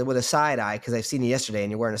at you with a side eye because they've seen you yesterday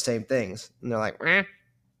and you're wearing the same things, and they're like, "Eh."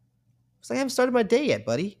 It's like I haven't started my day yet,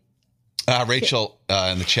 buddy. Rachel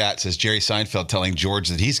in the chat says Jerry Seinfeld telling George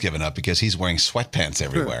that he's given up because he's wearing sweatpants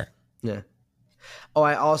everywhere. Yeah. Oh,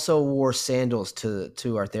 I also wore sandals to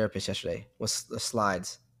our therapist yesterday with the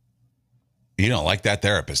slides. You don't like that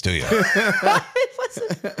therapist, do you? It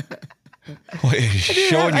wasn't- Wait,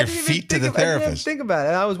 showing I your didn't even feet to think the about- I didn't therapist. think about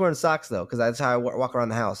it. I was wearing socks though, because that's how I walk around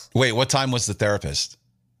the house. Wait, what time was the therapist?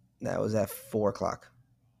 That was at 4:00.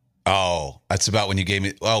 Oh, that's about when you gave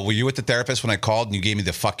me. Oh, were you with the therapist when I called and you gave me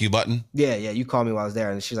the fuck you button? Yeah. You called me while I was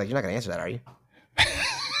there, and she's like, "You're not gonna answer that, are you?"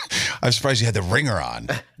 I'm surprised you had the ringer on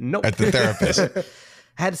Nope. at the therapist.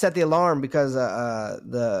 I had to set the alarm because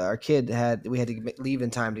our kid we had to leave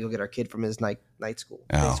in time to go get our kid from his night school,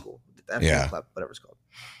 Oh. day school, afternoon Yeah. club, whatever it's called.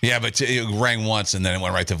 Yeah, but it rang once and then it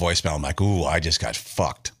went right to voicemail. I'm like, ooh, I just got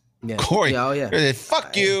fucked. Yeah. Corey, Yeah, oh, yeah.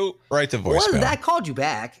 fuck you, right to Well, voicemail. I called you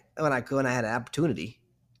back when I had an opportunity.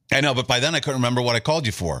 I know, but by then I couldn't remember what I called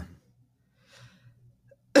you for.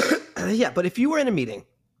 Yeah, but if you were in a meeting,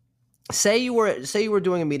 say you were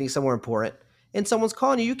doing a meeting somewhere important, and someone's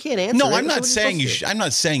calling you, you can't answer. No, it. I'm So not what are saying you. supposed to I'm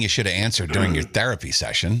not saying you should have answered during your therapy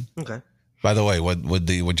session. do? Okay. By the way, what'd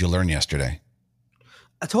you learn yesterday?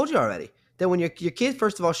 I told you already that when your kid,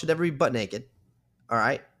 first of all, should never be butt naked. All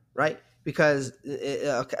right, right? Because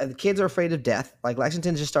the kids are afraid of death. Like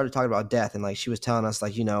Lexington just started talking about death, and like she was telling us,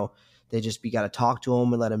 like, you got to talk to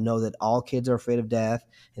him and let him know that all kids are afraid of death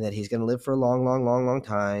and that he's going to live for a long, long, long, long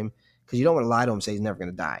time. Because you don't want to lie to him and say he's never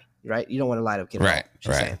going to die, right? You don't want to lie to a kid, Right, she's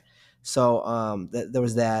right. saying. So there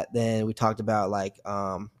was that. Then we talked about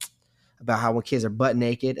about how when kids are butt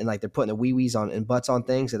naked and like they're putting their wee-wees on and butts on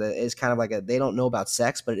things, that it's kind of like they don't know about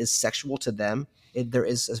sex, but it is sexual to them. There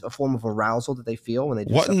is a form of arousal that they feel when they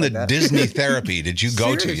do What stuff in the like that. Disney therapy did you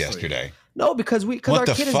go to Seriously. yesterday? No, because What our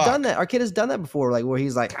the kid fuck? has done that. Our kid has done that before, like where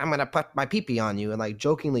he's like, "I'm gonna put my pee-pee on you," and like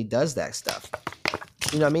jokingly does that stuff.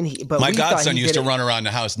 You know what I mean? But My we thought godson he used did to it- run around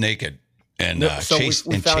the house naked and No, so chase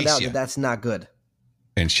we and found chase out you that that's not good.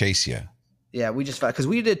 and chase you. Yeah, we just found because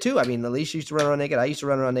we did too. I mean, Alicia used to run around naked. I used to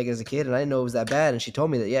run around naked as a kid, and I didn't know it was that bad. And she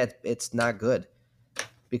told me that it's not good.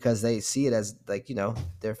 because they see it as like,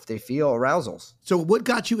 they feel arousals. So what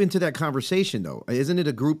got you into that conversation though? Isn't it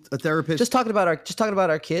a therapist? Just talking about our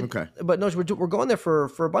kid. Okay. But no, we're going there for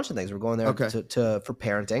a bunch of things. We're going there for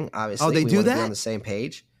parenting, obviously. Oh, they do want to that? be on the same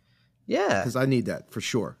page. Yeah. Because I need that for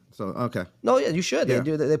sure. So, okay. No, yeah, you should. Yeah.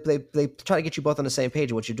 They do. They try to get you both on the same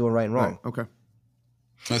page of what you're doing right and wrong. Right. Okay.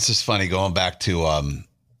 It's just funny going back to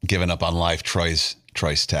giving up on life. Troy's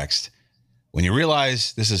text. When you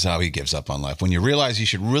realize, this is how he gives up on life. When you realize you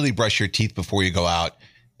should really brush your teeth before you go out,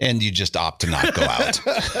 and you just opt to not go out.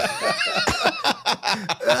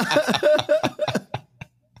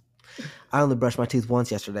 I only brushed my teeth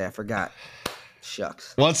once yesterday. I forgot.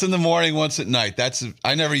 Shucks. Once in the morning, once at night.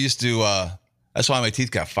 I never used to. That's why my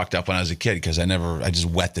teeth got fucked up when I was a kid, because I just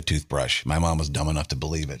wet the toothbrush. My mom was dumb enough to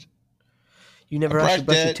believe it. You never actually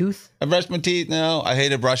brushed your tooth? I brushed my teeth. No, I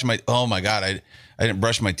hated brushing my. Oh my god, I didn't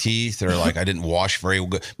brush my teeth, or like I didn't wash very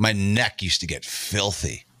good. My neck used to get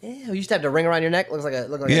filthy. Yeah, you used to have the ring around your neck. Looks like a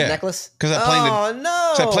necklace. Because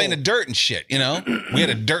I played in the dirt and shit. We had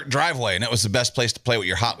a dirt driveway, and that was the best place to play with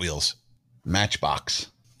your Hot Wheels. Matchbox.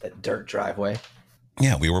 The dirt driveway.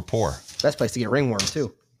 Yeah, we were poor. Best place to get ringworm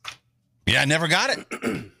too. Yeah, I never got it.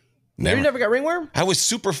 You never got ringworm? I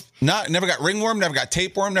was never got ringworm, never got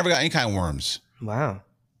tapeworm, never got any kind of worms. Wow.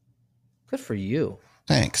 Good for you.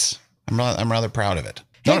 Thanks. I'm rather proud of it.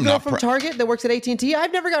 Hey, girl from Target that works at AT&T,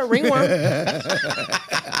 I've never got ringworm.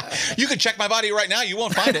 You can check my body right now. You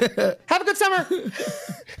won't find it. Have a good summer.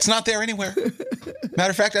 It's not there anywhere. Matter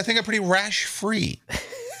of fact, I think I'm pretty rash free.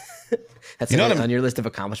 That's on your list of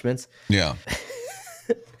accomplishments. Yeah.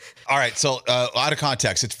 All right. So out of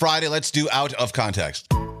context. It's Friday. Let's do out of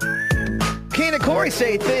context. Kane and Corey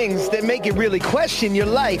say things that make you really question your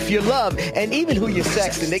life, your love, and even who you're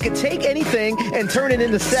sexting. They can take anything and turn it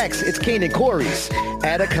into sex. It's Kane and Corey's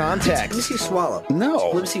Out of Context. Let me see you swallow.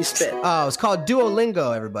 No. Let me see you spit. Oh, it's called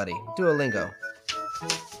Duolingo, everybody. Duolingo.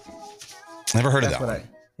 Never heard of that one.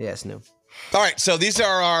 Yeah, it's new. All right. So these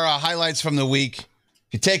are our highlights from the week.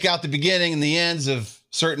 If you take out the beginning and the ends of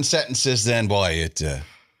certain sentences, then, boy, it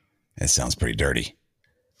sounds pretty dirty.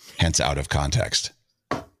 Hence, out of context.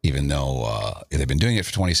 Even though they've been doing it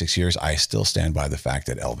for 26 years, I still stand by the fact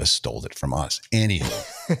that Elvis stole it from us.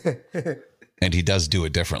 Anywho. And he does do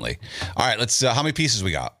it differently. All right, let's. How many pieces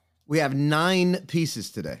we got? We have 9 pieces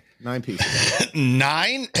today. 9 pieces.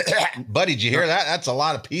 9? Buddy, did you hear that? That's a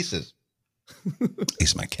lot of pieces.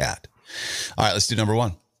 He's my cat. All right, let's do number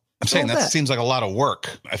 1. I'm saying that seems like a lot of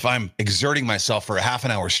work. If I'm exerting myself for a half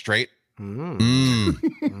an hour straight.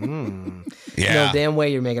 Yeah. No damn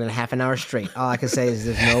way you're making it a half an hour straight. All I can say is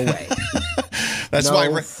there's no way. That's no why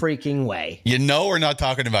freaking way. We're not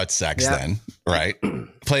talking about sex then, right?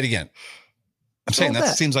 Play it again. I'm saying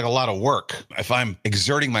that seems like a lot of work. If I'm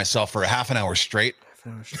exerting myself for a half an hour straight. Half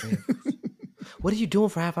an hour straight. What are you doing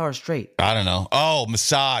for half hour straight? I don't know. Oh,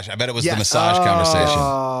 massage. I bet it was the massage conversation.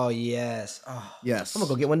 Oh, yes. Oh, yes. I'm going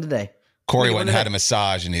to go get one today. Corey went and had a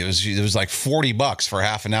massage, and it was like $40 for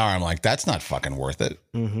half an hour. I'm like, that's not fucking worth it.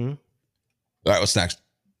 Mm-hmm. All right, what's next?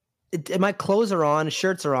 My clothes are on,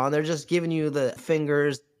 shirts are on. They're just giving you the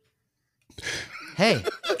fingers. Hey.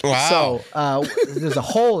 Wow. So there's a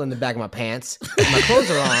hole in the back of my pants. My clothes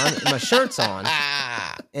are on. My shirt's on.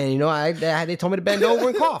 And, they told me to bend over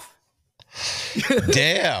and cough.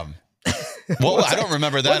 Damn. Well, I don't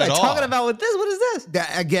remember that at all. What am I talking about with this? What is this?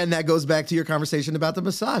 That goes back to your conversation about the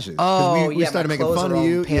massages. Oh, we started making fun of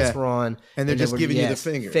you. Pants were on. And they're just giving you the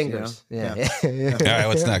fingers. Fingers. Yeah. All right,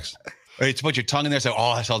 what's next? All right, to put your tongue in there, so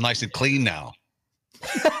that's all nice and clean now.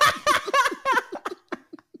 All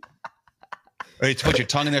right, to put your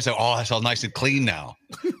tongue in there, so that's all nice and clean now.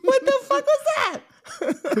 What the fuck was that?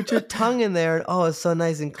 Put your tongue in there, and it's so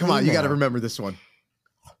nice and clean. Come on, you got to remember this one.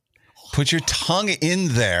 Put your tongue in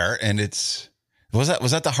there, and was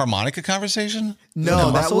that the harmonica conversation?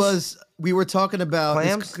 No, that was we were talking about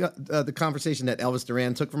the conversation that Elvis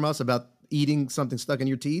Duran took from us about eating something stuck in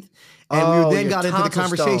your teeth, and we then got into the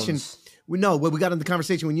conversation. We got into the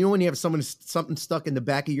conversation when you have something stuck in the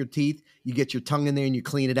back of your teeth, you get your tongue in there and you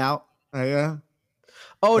clean it out. Yeah.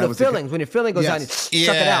 Oh, the fillings. When your filling goes down, you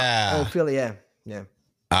suck it out. Oh, feel it. Yeah.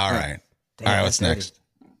 All right. Damn, all right. What's next?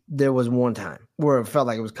 There was one time where it felt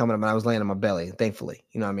like it was coming up and I was laying on my belly, thankfully.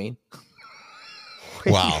 You know what I mean?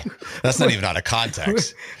 Wow. That's not even out of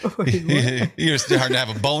context. You're starting to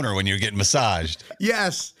have a boner when you're getting massaged.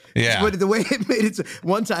 Yes. Yeah. But the way it made it,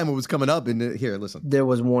 one time it was coming up, and here, listen. There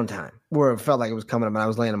was one time where it felt like it was coming up and I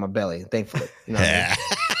was laying on my belly, thankfully. You know what I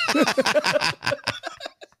mean?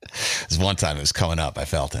 There's one time it was coming up. I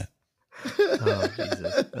felt it. Oh,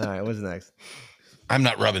 Jesus. All right. What's next? I'm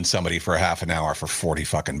not rubbing somebody for a half an hour for $40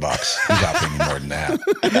 fucking bucks. You got to pay me more than that.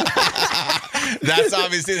 That's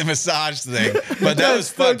obviously the massage thing. But that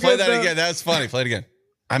was fun. Play that again. That was funny. Play it again.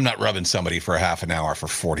 I'm not rubbing somebody for a half an hour for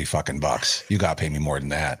 $40 fucking bucks. You got to pay me more than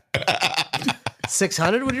that.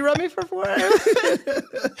 600? Would you rub me for 4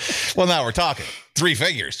 hours? Well, now we're talking 3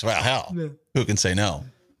 figures. Well, hell, who can say no?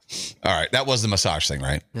 All right, that was the massage thing,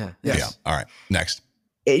 right? Yeah. Yes. Yeah. All right, next.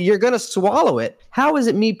 You're gonna swallow it. How is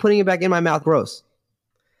it me putting it back in my mouth gross?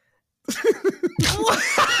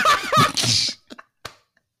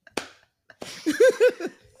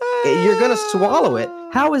 You're gonna swallow it.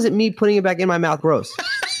 How is it me putting it back in my mouth gross?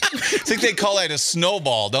 I think they call that a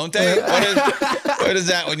snowball, don't they? What is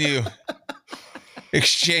that when you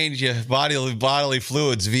exchange your bodily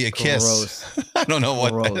fluids via kiss? Gross. I don't know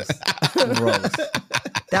what. Gross. Gross.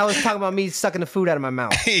 That was talking about me sucking the food out of my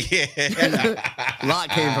mouth. Yeah. A lot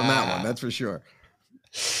came from that one, that's for sure.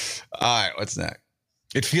 All right, what's next?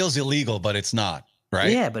 It feels illegal, but it's not, right?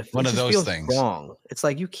 Yeah, but one of those feels things. Wrong. It's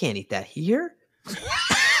like you can't eat that here.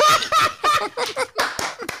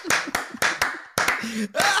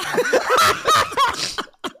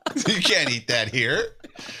 You can't eat that here.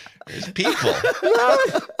 There's people.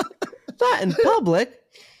 Not in public.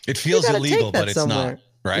 It feels illegal, but it's somewhere. not,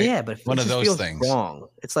 right? Yeah, but one of those feels things. Wrong.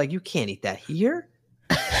 It's like you can't eat that here.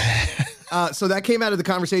 So that came out of the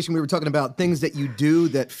conversation we were talking about things that you do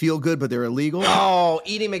that feel good, but they're illegal. Oh,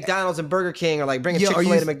 eating McDonald's and Burger King, or like bringing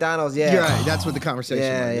Chick-fil-A to McDonald's. Yeah, right. That's what the conversation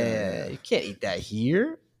was. Yeah. You can't eat that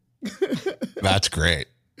here. That's great.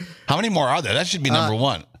 How many more are there? That should be number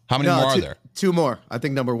one. How many more are there? 2 more. I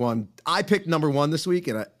think number 1. I picked number 1 this week,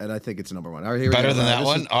 and I think it's number 1. All right, here we Better go. than that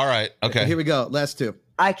one? All right. Okay. Here we go. Last 2.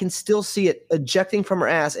 I can still see it ejecting from her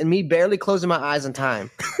ass and me barely closing my eyes in time.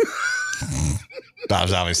 I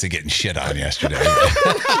was obviously getting shit on yesterday.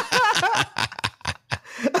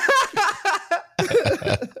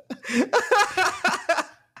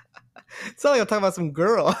 It's not like I'm talking about some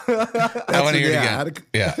girl. I want to hear it again.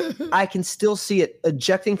 Yeah. I can still see it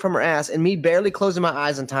ejecting from her ass and me barely closing my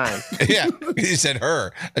eyes in time. Yeah. You said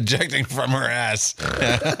her ejecting from her ass.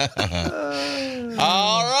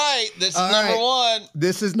 All right. This is number 1.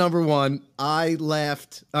 This is number 1. I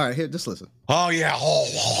laughed. All right, here, just listen. Oh, yeah.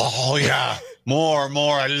 Oh, yeah. More.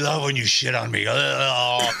 I love when you shit on me.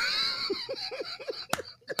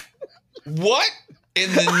 What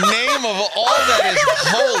in the name of all that is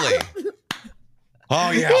holy?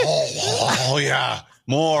 Oh, yeah. Oh, yeah.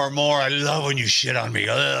 More. I love when you shit on me.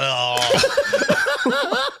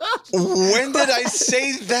 When did I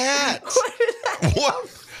say that? What?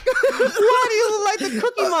 Why do you look like the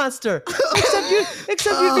Cookie Monster?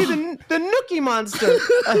 Except you'd be the Nookie Monster.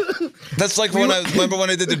 That's like when I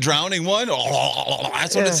did the drowning one.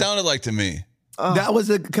 That's what it sounded like to me.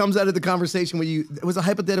 That comes out of the conversation where it was a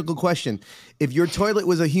hypothetical question. If your toilet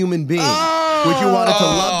was a human being, would you want it to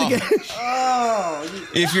love to get?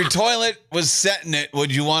 If your toilet was set in it,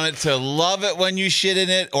 would you want it to love it when you shit in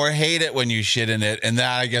it or hate it when you shit in it? And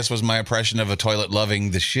that, I guess, was my impression of a toilet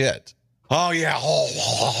loving the shit. Oh, yeah.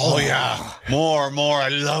 Oh, yeah. More. I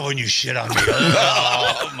love when you shit on me.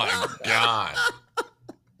 Oh, my God.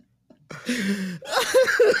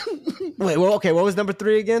 Wait, well, okay. What was number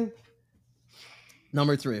 3 again?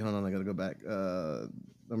 Number 3. Hold on, I got to go back.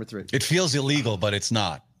 Number 3. It feels illegal, but it's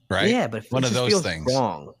not, right? Yeah, but one of those feels things.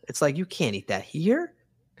 Wrong. It's like you can't eat that here.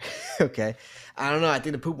 Okay. I don't know. I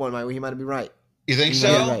think the poop one he might be right. You think so?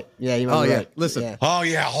 Right. Yeah, you might be right. Listen. Yeah. Oh,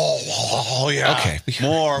 yeah. Oh, yeah. Okay.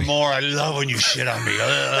 More. I love when you shit on me.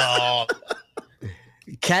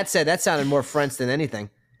 Kat said that sounded more French than anything.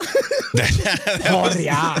 Oh,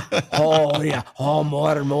 yeah. Oh,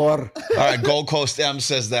 more. All right, Gold Coast M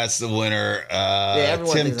says that's the winner.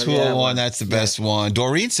 Tim 201, that's the best one.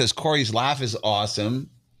 Doreen says Corey's laugh is awesome.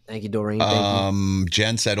 Thank you, Doreen. Thank you.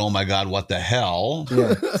 Jen said, "Oh my God, what the hell?"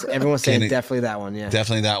 Yeah, everyone's saying definitely that one. Yeah,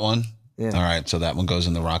 definitely that one. Yeah. All right, so that one goes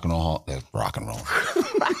in the rock and roll. Rock and roll.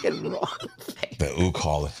 The Ook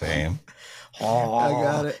Hall of Fame. Oh, I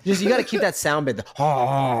got it. You got to keep that sound bit.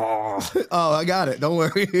 Oh, I got it. Don't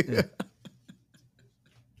worry. Yeah.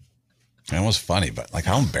 It was funny, but like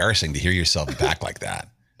how embarrassing to hear yourself back like that.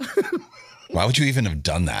 Why would you even have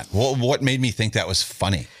done that? What made me think that was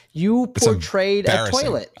funny? You portrayed a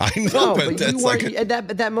toilet. I know, but that's you weren't,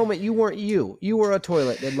 at that moment, you weren't you. You were a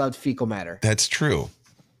toilet that loved fecal matter. That's true.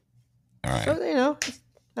 All right. So, it's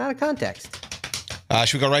out of context.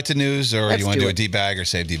 Should we go right to news, or do you want to do a D-bag or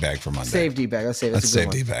save D-bag for Monday? Save D-bag. Let's save it. Let's save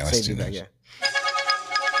D-bag. Let's do that. Yeah.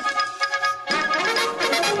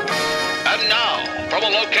 And now, from a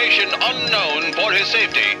location unknown for his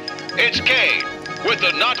safety, it's Kane with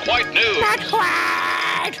the Not Quite News. Not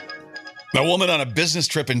quite. A woman on a business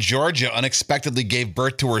trip in Georgia unexpectedly gave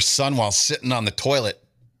birth to her son while sitting on the toilet.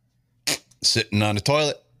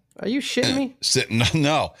 Are you shitting me?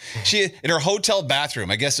 No. She in her hotel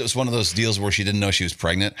bathroom. I guess it was one of those deals where she didn't know she was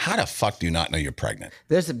pregnant. How the fuck do you not know you're pregnant?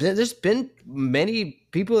 There's been many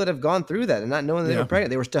people that have gone through that and not knowing they were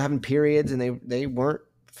pregnant. They were still having periods and they weren't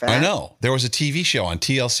fat. I know. There was a TV show on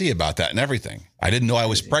TLC about that and everything. I didn't know I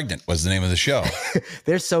was pregnant was the name of the show.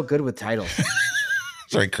 They're so good with titles.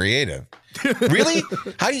 Very creative. Really?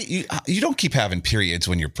 How do you don't keep having periods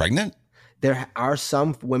when you're pregnant? There are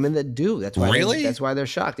some women that do. That's why. Really? That's why they're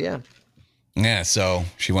shocked. Yeah. Yeah. So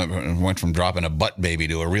she went from dropping a butt baby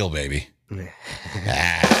to a real baby. You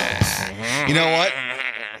know what?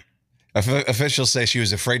 Officials say she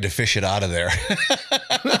was afraid to fish it out of there.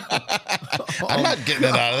 I'm not getting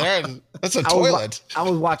it out of there. That's a toilet. I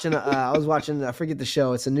was watching. I forget the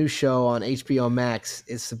show. It's a new show on HBO Max.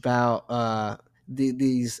 It's about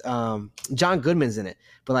these John Goodman's in it,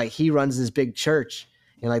 but like he runs this big church.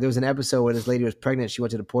 And like there was an episode where this lady was pregnant. She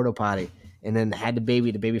went to the porta potty and then had the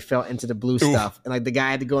baby. The baby fell into the blue stuff. And like the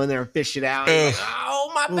guy had to go in there and fish it out. Like,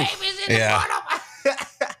 oh, my baby's in the porta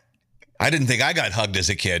potty. I didn't think I got hugged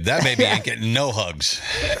as a kid. That baby ain't getting no hugs.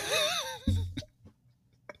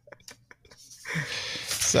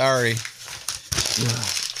 Sorry.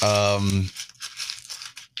 I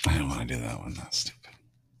don't want to do that one. That's stupid.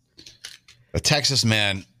 A Texas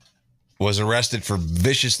man was arrested for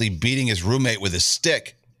viciously beating his roommate with a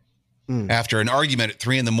stick after an argument at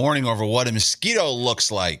 3 a.m. over what a mosquito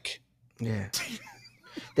looks like. Yeah.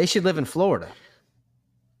 They should live in Florida.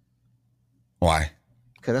 Why?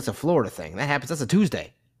 Because that's a Florida thing. That happens. That's a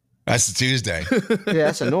Tuesday. That's a Tuesday. Yeah,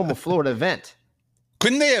 that's a normal Florida event.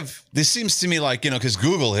 Couldn't they have? This seems to me like, because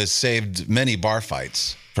Google has saved many bar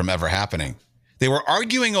fights from ever happening. They were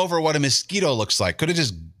arguing over what a mosquito looks like. Could have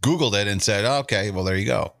just Googled it and said, okay, well, there you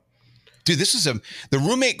go. Dude, the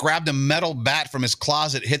roommate grabbed a metal bat from his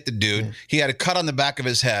closet, hit the dude. Yeah. He had a cut on the back of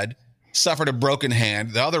his head, suffered a broken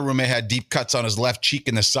hand. The other roommate had deep cuts on his left cheek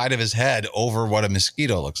and the side of his head over what a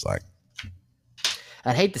mosquito looks like.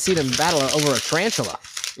 I'd hate to see them battle over a tarantula.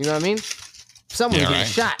 You know what I mean? Someone would get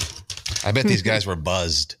shot. I bet these guys were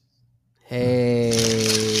buzzed. Hey.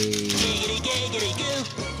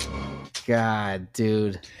 God,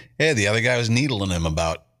 dude. Hey, the other guy was needling him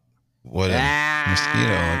about what a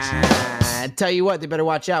mosquito looks like. I tell you what, they better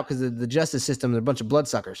watch out because the justice system is a bunch of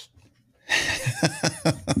bloodsuckers. Oh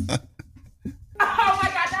my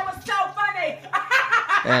God, that was so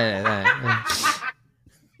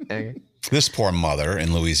funny. This poor mother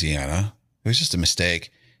in Louisiana, it was just a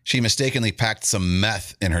mistake. She mistakenly packed some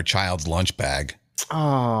meth in her child's lunch bag.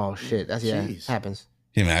 Oh, shit. That's, happens.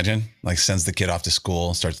 Can you imagine? Like sends the kid off to school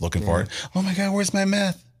and starts looking for it. Oh my God, where's my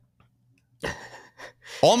meth?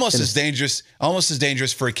 Almost as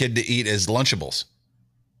dangerous for a kid to eat as Lunchables.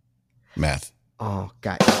 Meth. Oh,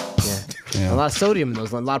 God. Yeah. A lot of sodium in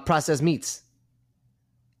those, a lot of processed meats.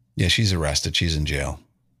 Yeah, she's arrested. She's in jail.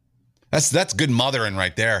 That's good mothering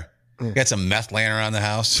right there. Yeah. Got some meth laying around the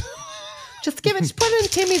house. Just put it in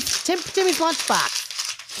Timmy's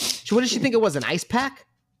lunchbox. What did she think it was, an ice pack?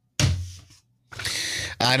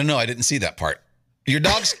 I don't know. I didn't see that part. Your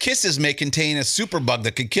dog's kisses may contain a superbug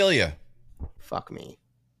that could kill you. Fuck me.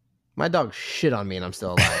 My dog shit on me and I'm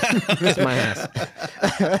still alive. Kiss my ass.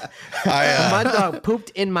 My dog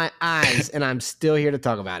pooped in my eyes and I'm still here to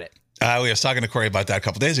talk about it. We was talking to Corey about that a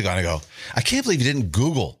couple days ago, and I go, I can't believe you didn't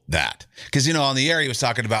Google that. Because, on the air, he was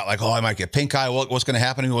talking about, like, I might get pink eye. What's going to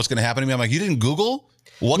happen to me? What's going to happen to me? I'm like, you didn't Google?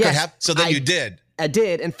 What could happen? So then you did. I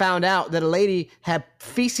did, and found out that a lady had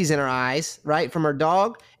feces in her eyes, right, from her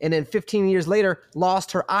dog, and then 15 years later,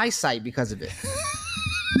 lost her eyesight because of it.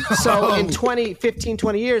 So in 20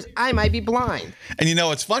 years, I might be blind. And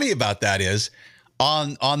what's funny about that is,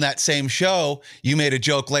 on that same show, you made a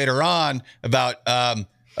joke later on about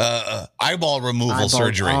eyeball removal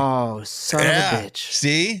surgery. Oh, son of a bitch.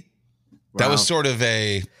 See? That was sort of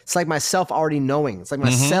it's like myself already knowing. It's like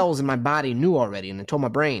my cells in my body knew already and it told my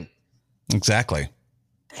brain. Exactly.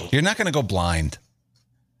 You're not going to go blind.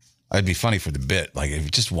 It'd be funny for the bit. Like, if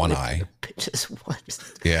just one eye. Just one.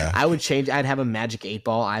 Yeah. I would change. I'd have a magic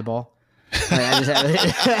 8-ball eyeball. Like, I just have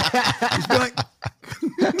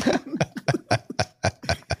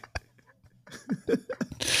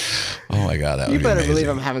Oh my God, that would you be better amazing. believe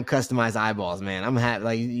I'm having customized eyeballs, man. I'm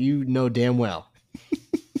damn well.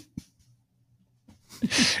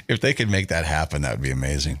 If they could make that happen, that would be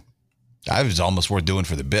amazing. That was almost worth doing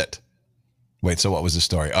for the bit. Wait, so what was the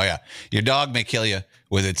story? Oh yeah, your dog may kill you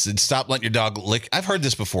with its. Stop letting your dog lick. I've heard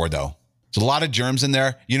this before though. There's a lot of germs in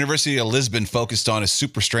there. University of Lisbon focused on a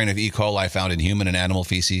super strain of E. coli found in human and animal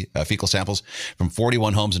fecal samples from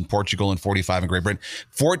 41 homes in Portugal and 45 in Great Britain.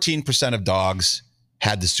 14% of dogs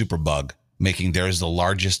had the superbug, making theirs the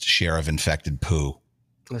largest share of infected poo.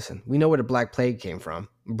 Listen, we know where the Black Plague came from,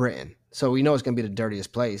 Britain. So we know it's going to be the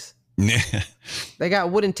dirtiest place. They got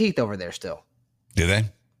wooden teeth over there still. Do they?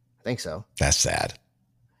 I think so. That's sad.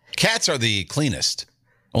 Cats are the cleanest.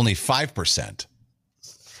 Only 5%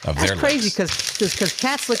 of their That's crazy because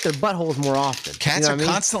cats lick their buttholes more often. Cats are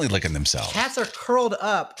constantly licking themselves. Cats are curled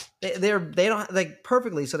up. They don't like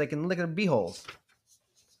perfectly so they can lick their beeholes.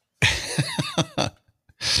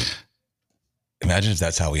 Imagine if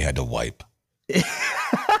that's how we had to wipe.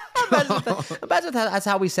 Imagine if that's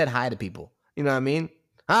how we said hi to people. You know what I mean?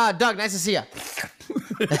 Ah, Doug, nice to see you.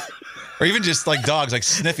 Or even just like dogs, like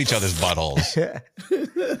sniff each other's buttholes.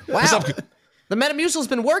 Wow. What's up? The Metamucil's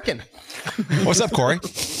been working. What's up, Corey?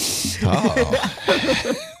 Oh.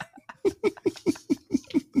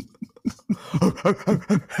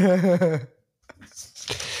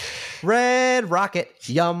 Red Rocket,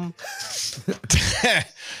 yum.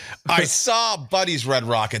 I saw Buddy's Red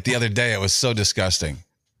Rocket the other day. It was so disgusting.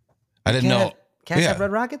 I didn't know. Cats have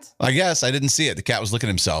red rockets? I guess I didn't see it. The cat was looking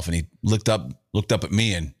at himself, and he looked up at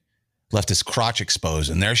me and left his crotch exposed,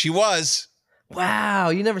 and there she was. Wow,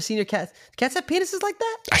 you never seen your cat? Cats have penises like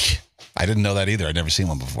that? I didn't know that either. I'd never seen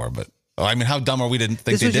one before. But I mean, how dumb are we? Didn't think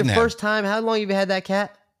this they was didn't your have. first time. How long have you had that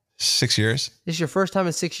cat? 6 years. This is your first time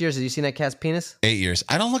in 6 years. Have you seen that cat's penis? 8 years.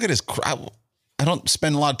 I don't look at his. I don't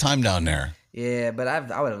spend a lot of time down there. Yeah, but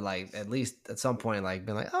I would have like at least at some point like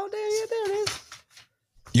been like, oh damn, yeah, there it is.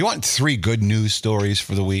 You want 3 good news stories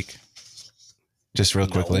for the week? Just real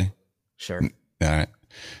quickly. Sure. All right.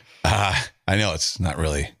 I know it's not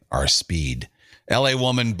really our speed. LA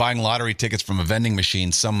woman buying lottery tickets from a vending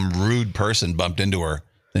machine. Some rude person bumped into her.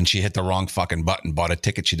 Then she hit the wrong fucking button, bought a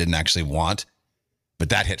ticket she didn't actually want. But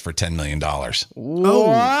that hit for $10 million.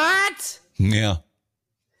 What? Yeah.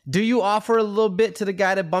 Do you offer a little bit to the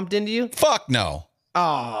guy that bumped into you? Fuck no.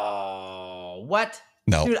 Oh, what?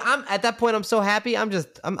 No. Dude, I'm at that point. I'm so happy. I'm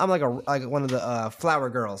like one of the flower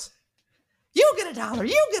girls. You get $1.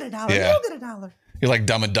 You get $1. Yeah. You get $1. You're like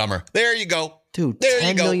Dumb and Dumber. There you go. Dude, there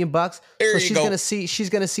 $10 million. There so you she's go. She's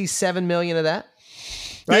gonna see 7 million of that.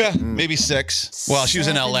 Right? Yeah, maybe 6. Well, she was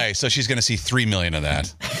in LA, so she's gonna see 3 million of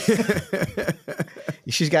that.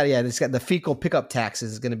 She's got it's got the fecal pickup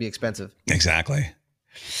taxes is gonna be expensive. Exactly.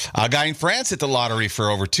 A guy in France hit the lottery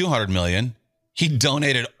for over 200 million. He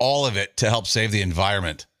donated all of it to help save the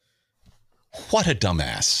environment. What a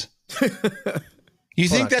dumbass. You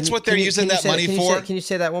think that's what they're using that money for? Can you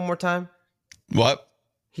say that one more time? What?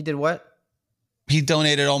 He did what? He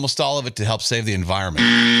donated almost all of it to help save the environment.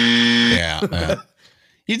 Yeah.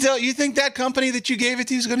 You think that company that you gave it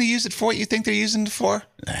to is going to use it for what you think they're using it for?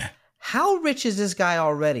 Nah. How rich is this guy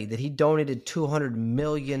already that he donated $200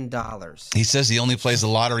 million? He says he only plays the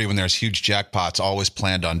lottery when there's huge jackpots, always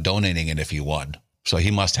planned on donating it if he won. So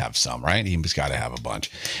he must have some, right? He's got to have a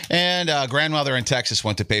bunch. And grandmother in Texas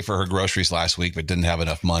went to pay for her groceries last week, but didn't have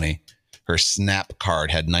enough money. Her SNAP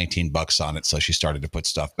card had $19 on it, so she started to put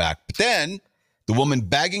stuff back. But then the woman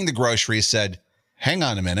bagging the groceries said, hang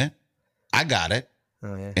on a minute, I got it.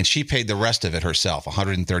 Oh, yeah. And she paid the rest of it herself,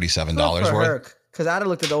 $137 worth. Because I'd have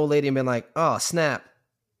looked at the old lady and been like, oh, snap.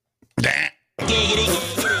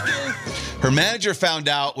 Her manager found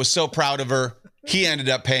out, was so proud of her, he ended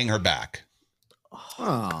up paying her back.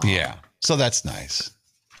 Oh. Yeah. So that's nice.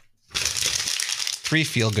 3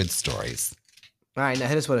 feel-good stories. All right, now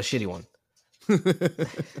hit us with a shitty one.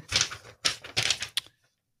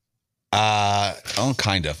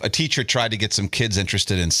 Kind of. A teacher tried to get some kids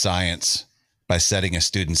interested in science by setting a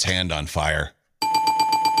student's hand on fire.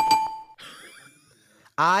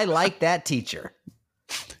 I like that teacher.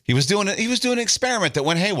 He was doing an experiment that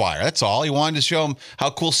went haywire. That's all. He wanted to show them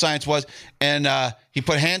how cool science was, and he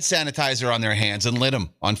put hand sanitizer on their hands and lit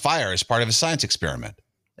them on fire as part of a science experiment.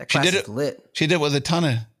 That class is lit. She did it with a ton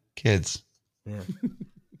of kids. Yeah.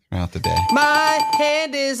 Throughout the day. My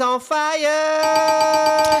hand is on fire.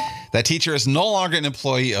 That teacher is no longer an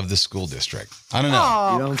employee of the school district. I don't know.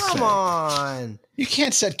 Oh, come on. You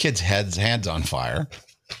can't set kids' hands on fire.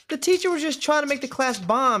 The teacher was just trying to make the class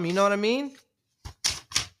bomb. You know what I mean?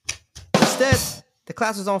 Instead, the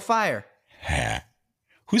class was on fire.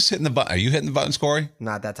 Who's hitting the button? Are you hitting the buttons, Corey?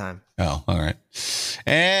 Not that time. Oh, all right.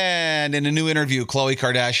 And in a new interview, Khloe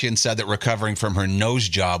Kardashian said that recovering from her nose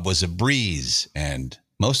job was a breeze. And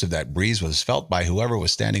most of that breeze was felt by whoever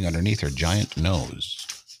was standing underneath her giant nose.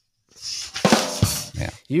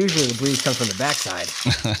 Yeah. Usually the breeze comes from the backside.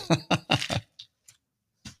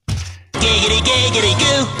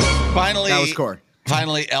 Finally, that was Corey.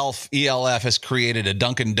 Finally, ELF has created a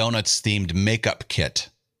Dunkin' Donuts themed makeup kit.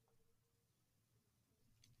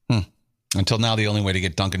 Until now, the only way to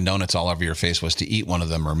get Dunkin' Donuts all over your face was to eat one of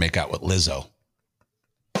them or make out with Lizzo.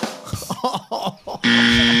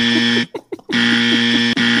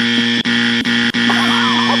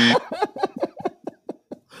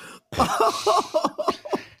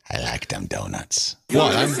 I like them donuts.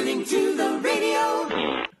 What? Listening to the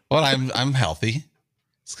radio. Well, I'm healthy.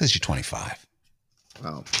 It's because you're 25.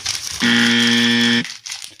 Oh.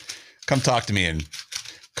 Come talk to me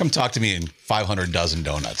in 500 dozen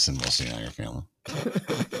donuts, and we'll see how you're feeling.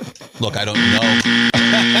 Look, I don't know.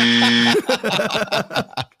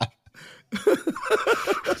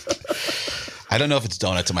 I don't know if it's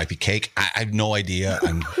donuts. It might be cake. I have no idea.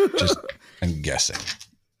 I'm guessing.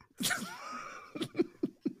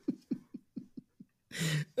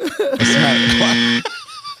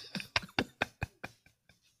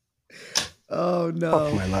 Oh no!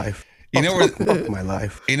 Fuck my life. You know where? Fuck my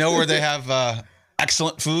life. You know where they have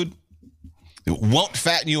excellent food? It won't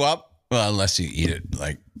fatten you up, well, unless you eat it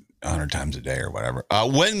like 100 times a day or whatever.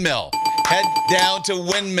 Windmill. Head down to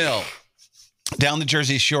Windmill. Down the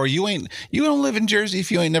Jersey Shore. You don't live in Jersey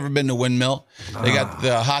if you ain't never been to Windmill. They got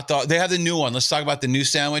the hot dog. They have the new one. Let's talk about the new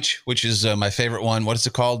sandwich, which is my favorite one. What is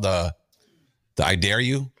it called? The I Dare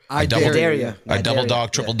You. I dare you. I double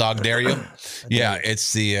dog, triple dog, dare you. Yeah,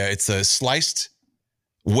 it's a sliced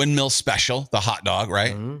Windmill special, the hot dog,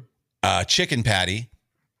 right? Mm-hmm. Chicken patty,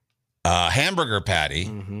 hamburger patty,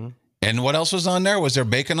 and what else was on there? Was there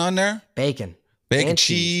bacon on there? Bacon,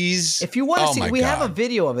 cheese. If you want to see, we have a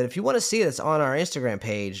video of it. If you want to see it, it's on our Instagram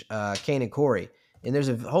page, Kane and Corey, and there's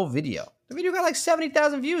a whole video. The video got like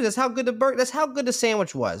 70,000 views. That's how good the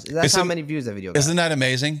sandwich was. That's how many views that video got. Isn't that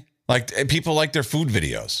amazing? Like, people like their food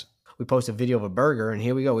videos. We post a video of a burger, and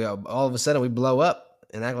here we go. All of a sudden, we blow up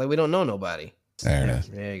and act like we don't know nobody. There it is.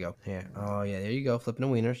 There you go. Here. Oh, yeah, there you go. Flipping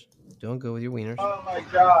the wieners. Doing good with your wieners. Oh, my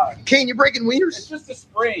God. Kane, you're breaking wieners? It's just a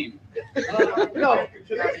sprain. No.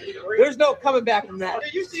 There's no coming back from that.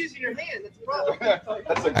 You're used to using your hand. That's a problem.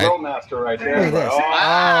 That's a grill master right there. Look at this.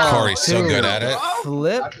 Oh, Corey's so good at it.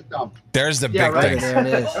 Flip. There's the big thing. There it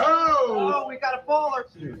is. Oh, we got a faller.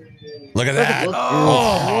 Look at that.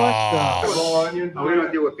 Raw onion. We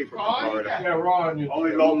don't deal with people from Florida. Yeah, raw onion.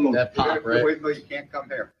 Only local. That pop, right? Wait till you can't come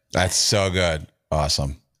here. That's so good.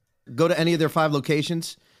 Awesome. Go to any of their 5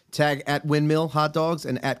 locations, tag at Windmill Hot Dogs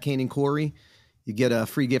and at Kane and Corey. You get a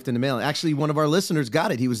free gift in the mail. Actually, one of our listeners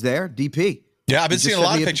got it. He was there, DP. Yeah, I've been seeing a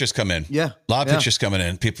lot of pictures come in. Yeah. A lot of pictures coming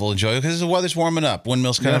in. People enjoy it because the weather's warming up.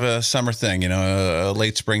 Windmill's kind of a summer thing, a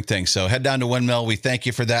late spring thing. So head down to Windmill. We thank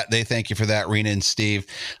you for that. They thank you for that, Rena and Steve.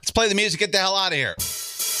 Let's play the music. Get the hell out of here.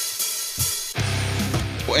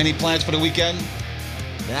 Well, any plans for the weekend?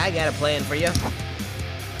 I got a plan for you.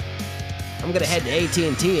 I'm going to head to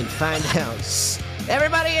AT&T and find out.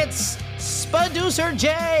 Everybody, it's Spaducer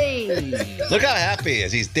J. Look how happy he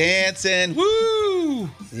is. He's dancing. Woo!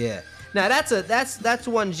 Yeah. Now, that's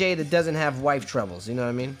one J that doesn't have wife troubles. You know what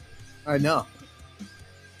I mean? I know.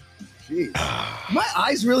 Jeez. My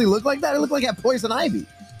eyes really look like that? I look like I have poison ivy.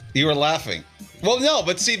 You were laughing. Well, no,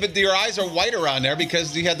 but your eyes are white around there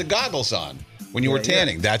because you had the goggles on when you were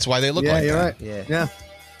tanning. Yeah. That's why they look like that. Yeah, you're right.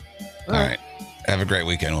 All right. Have a great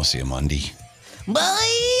weekend. We'll see you Monday.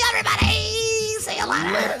 Bye, everybody. See you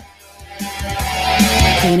later.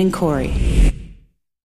 Kane and Corey.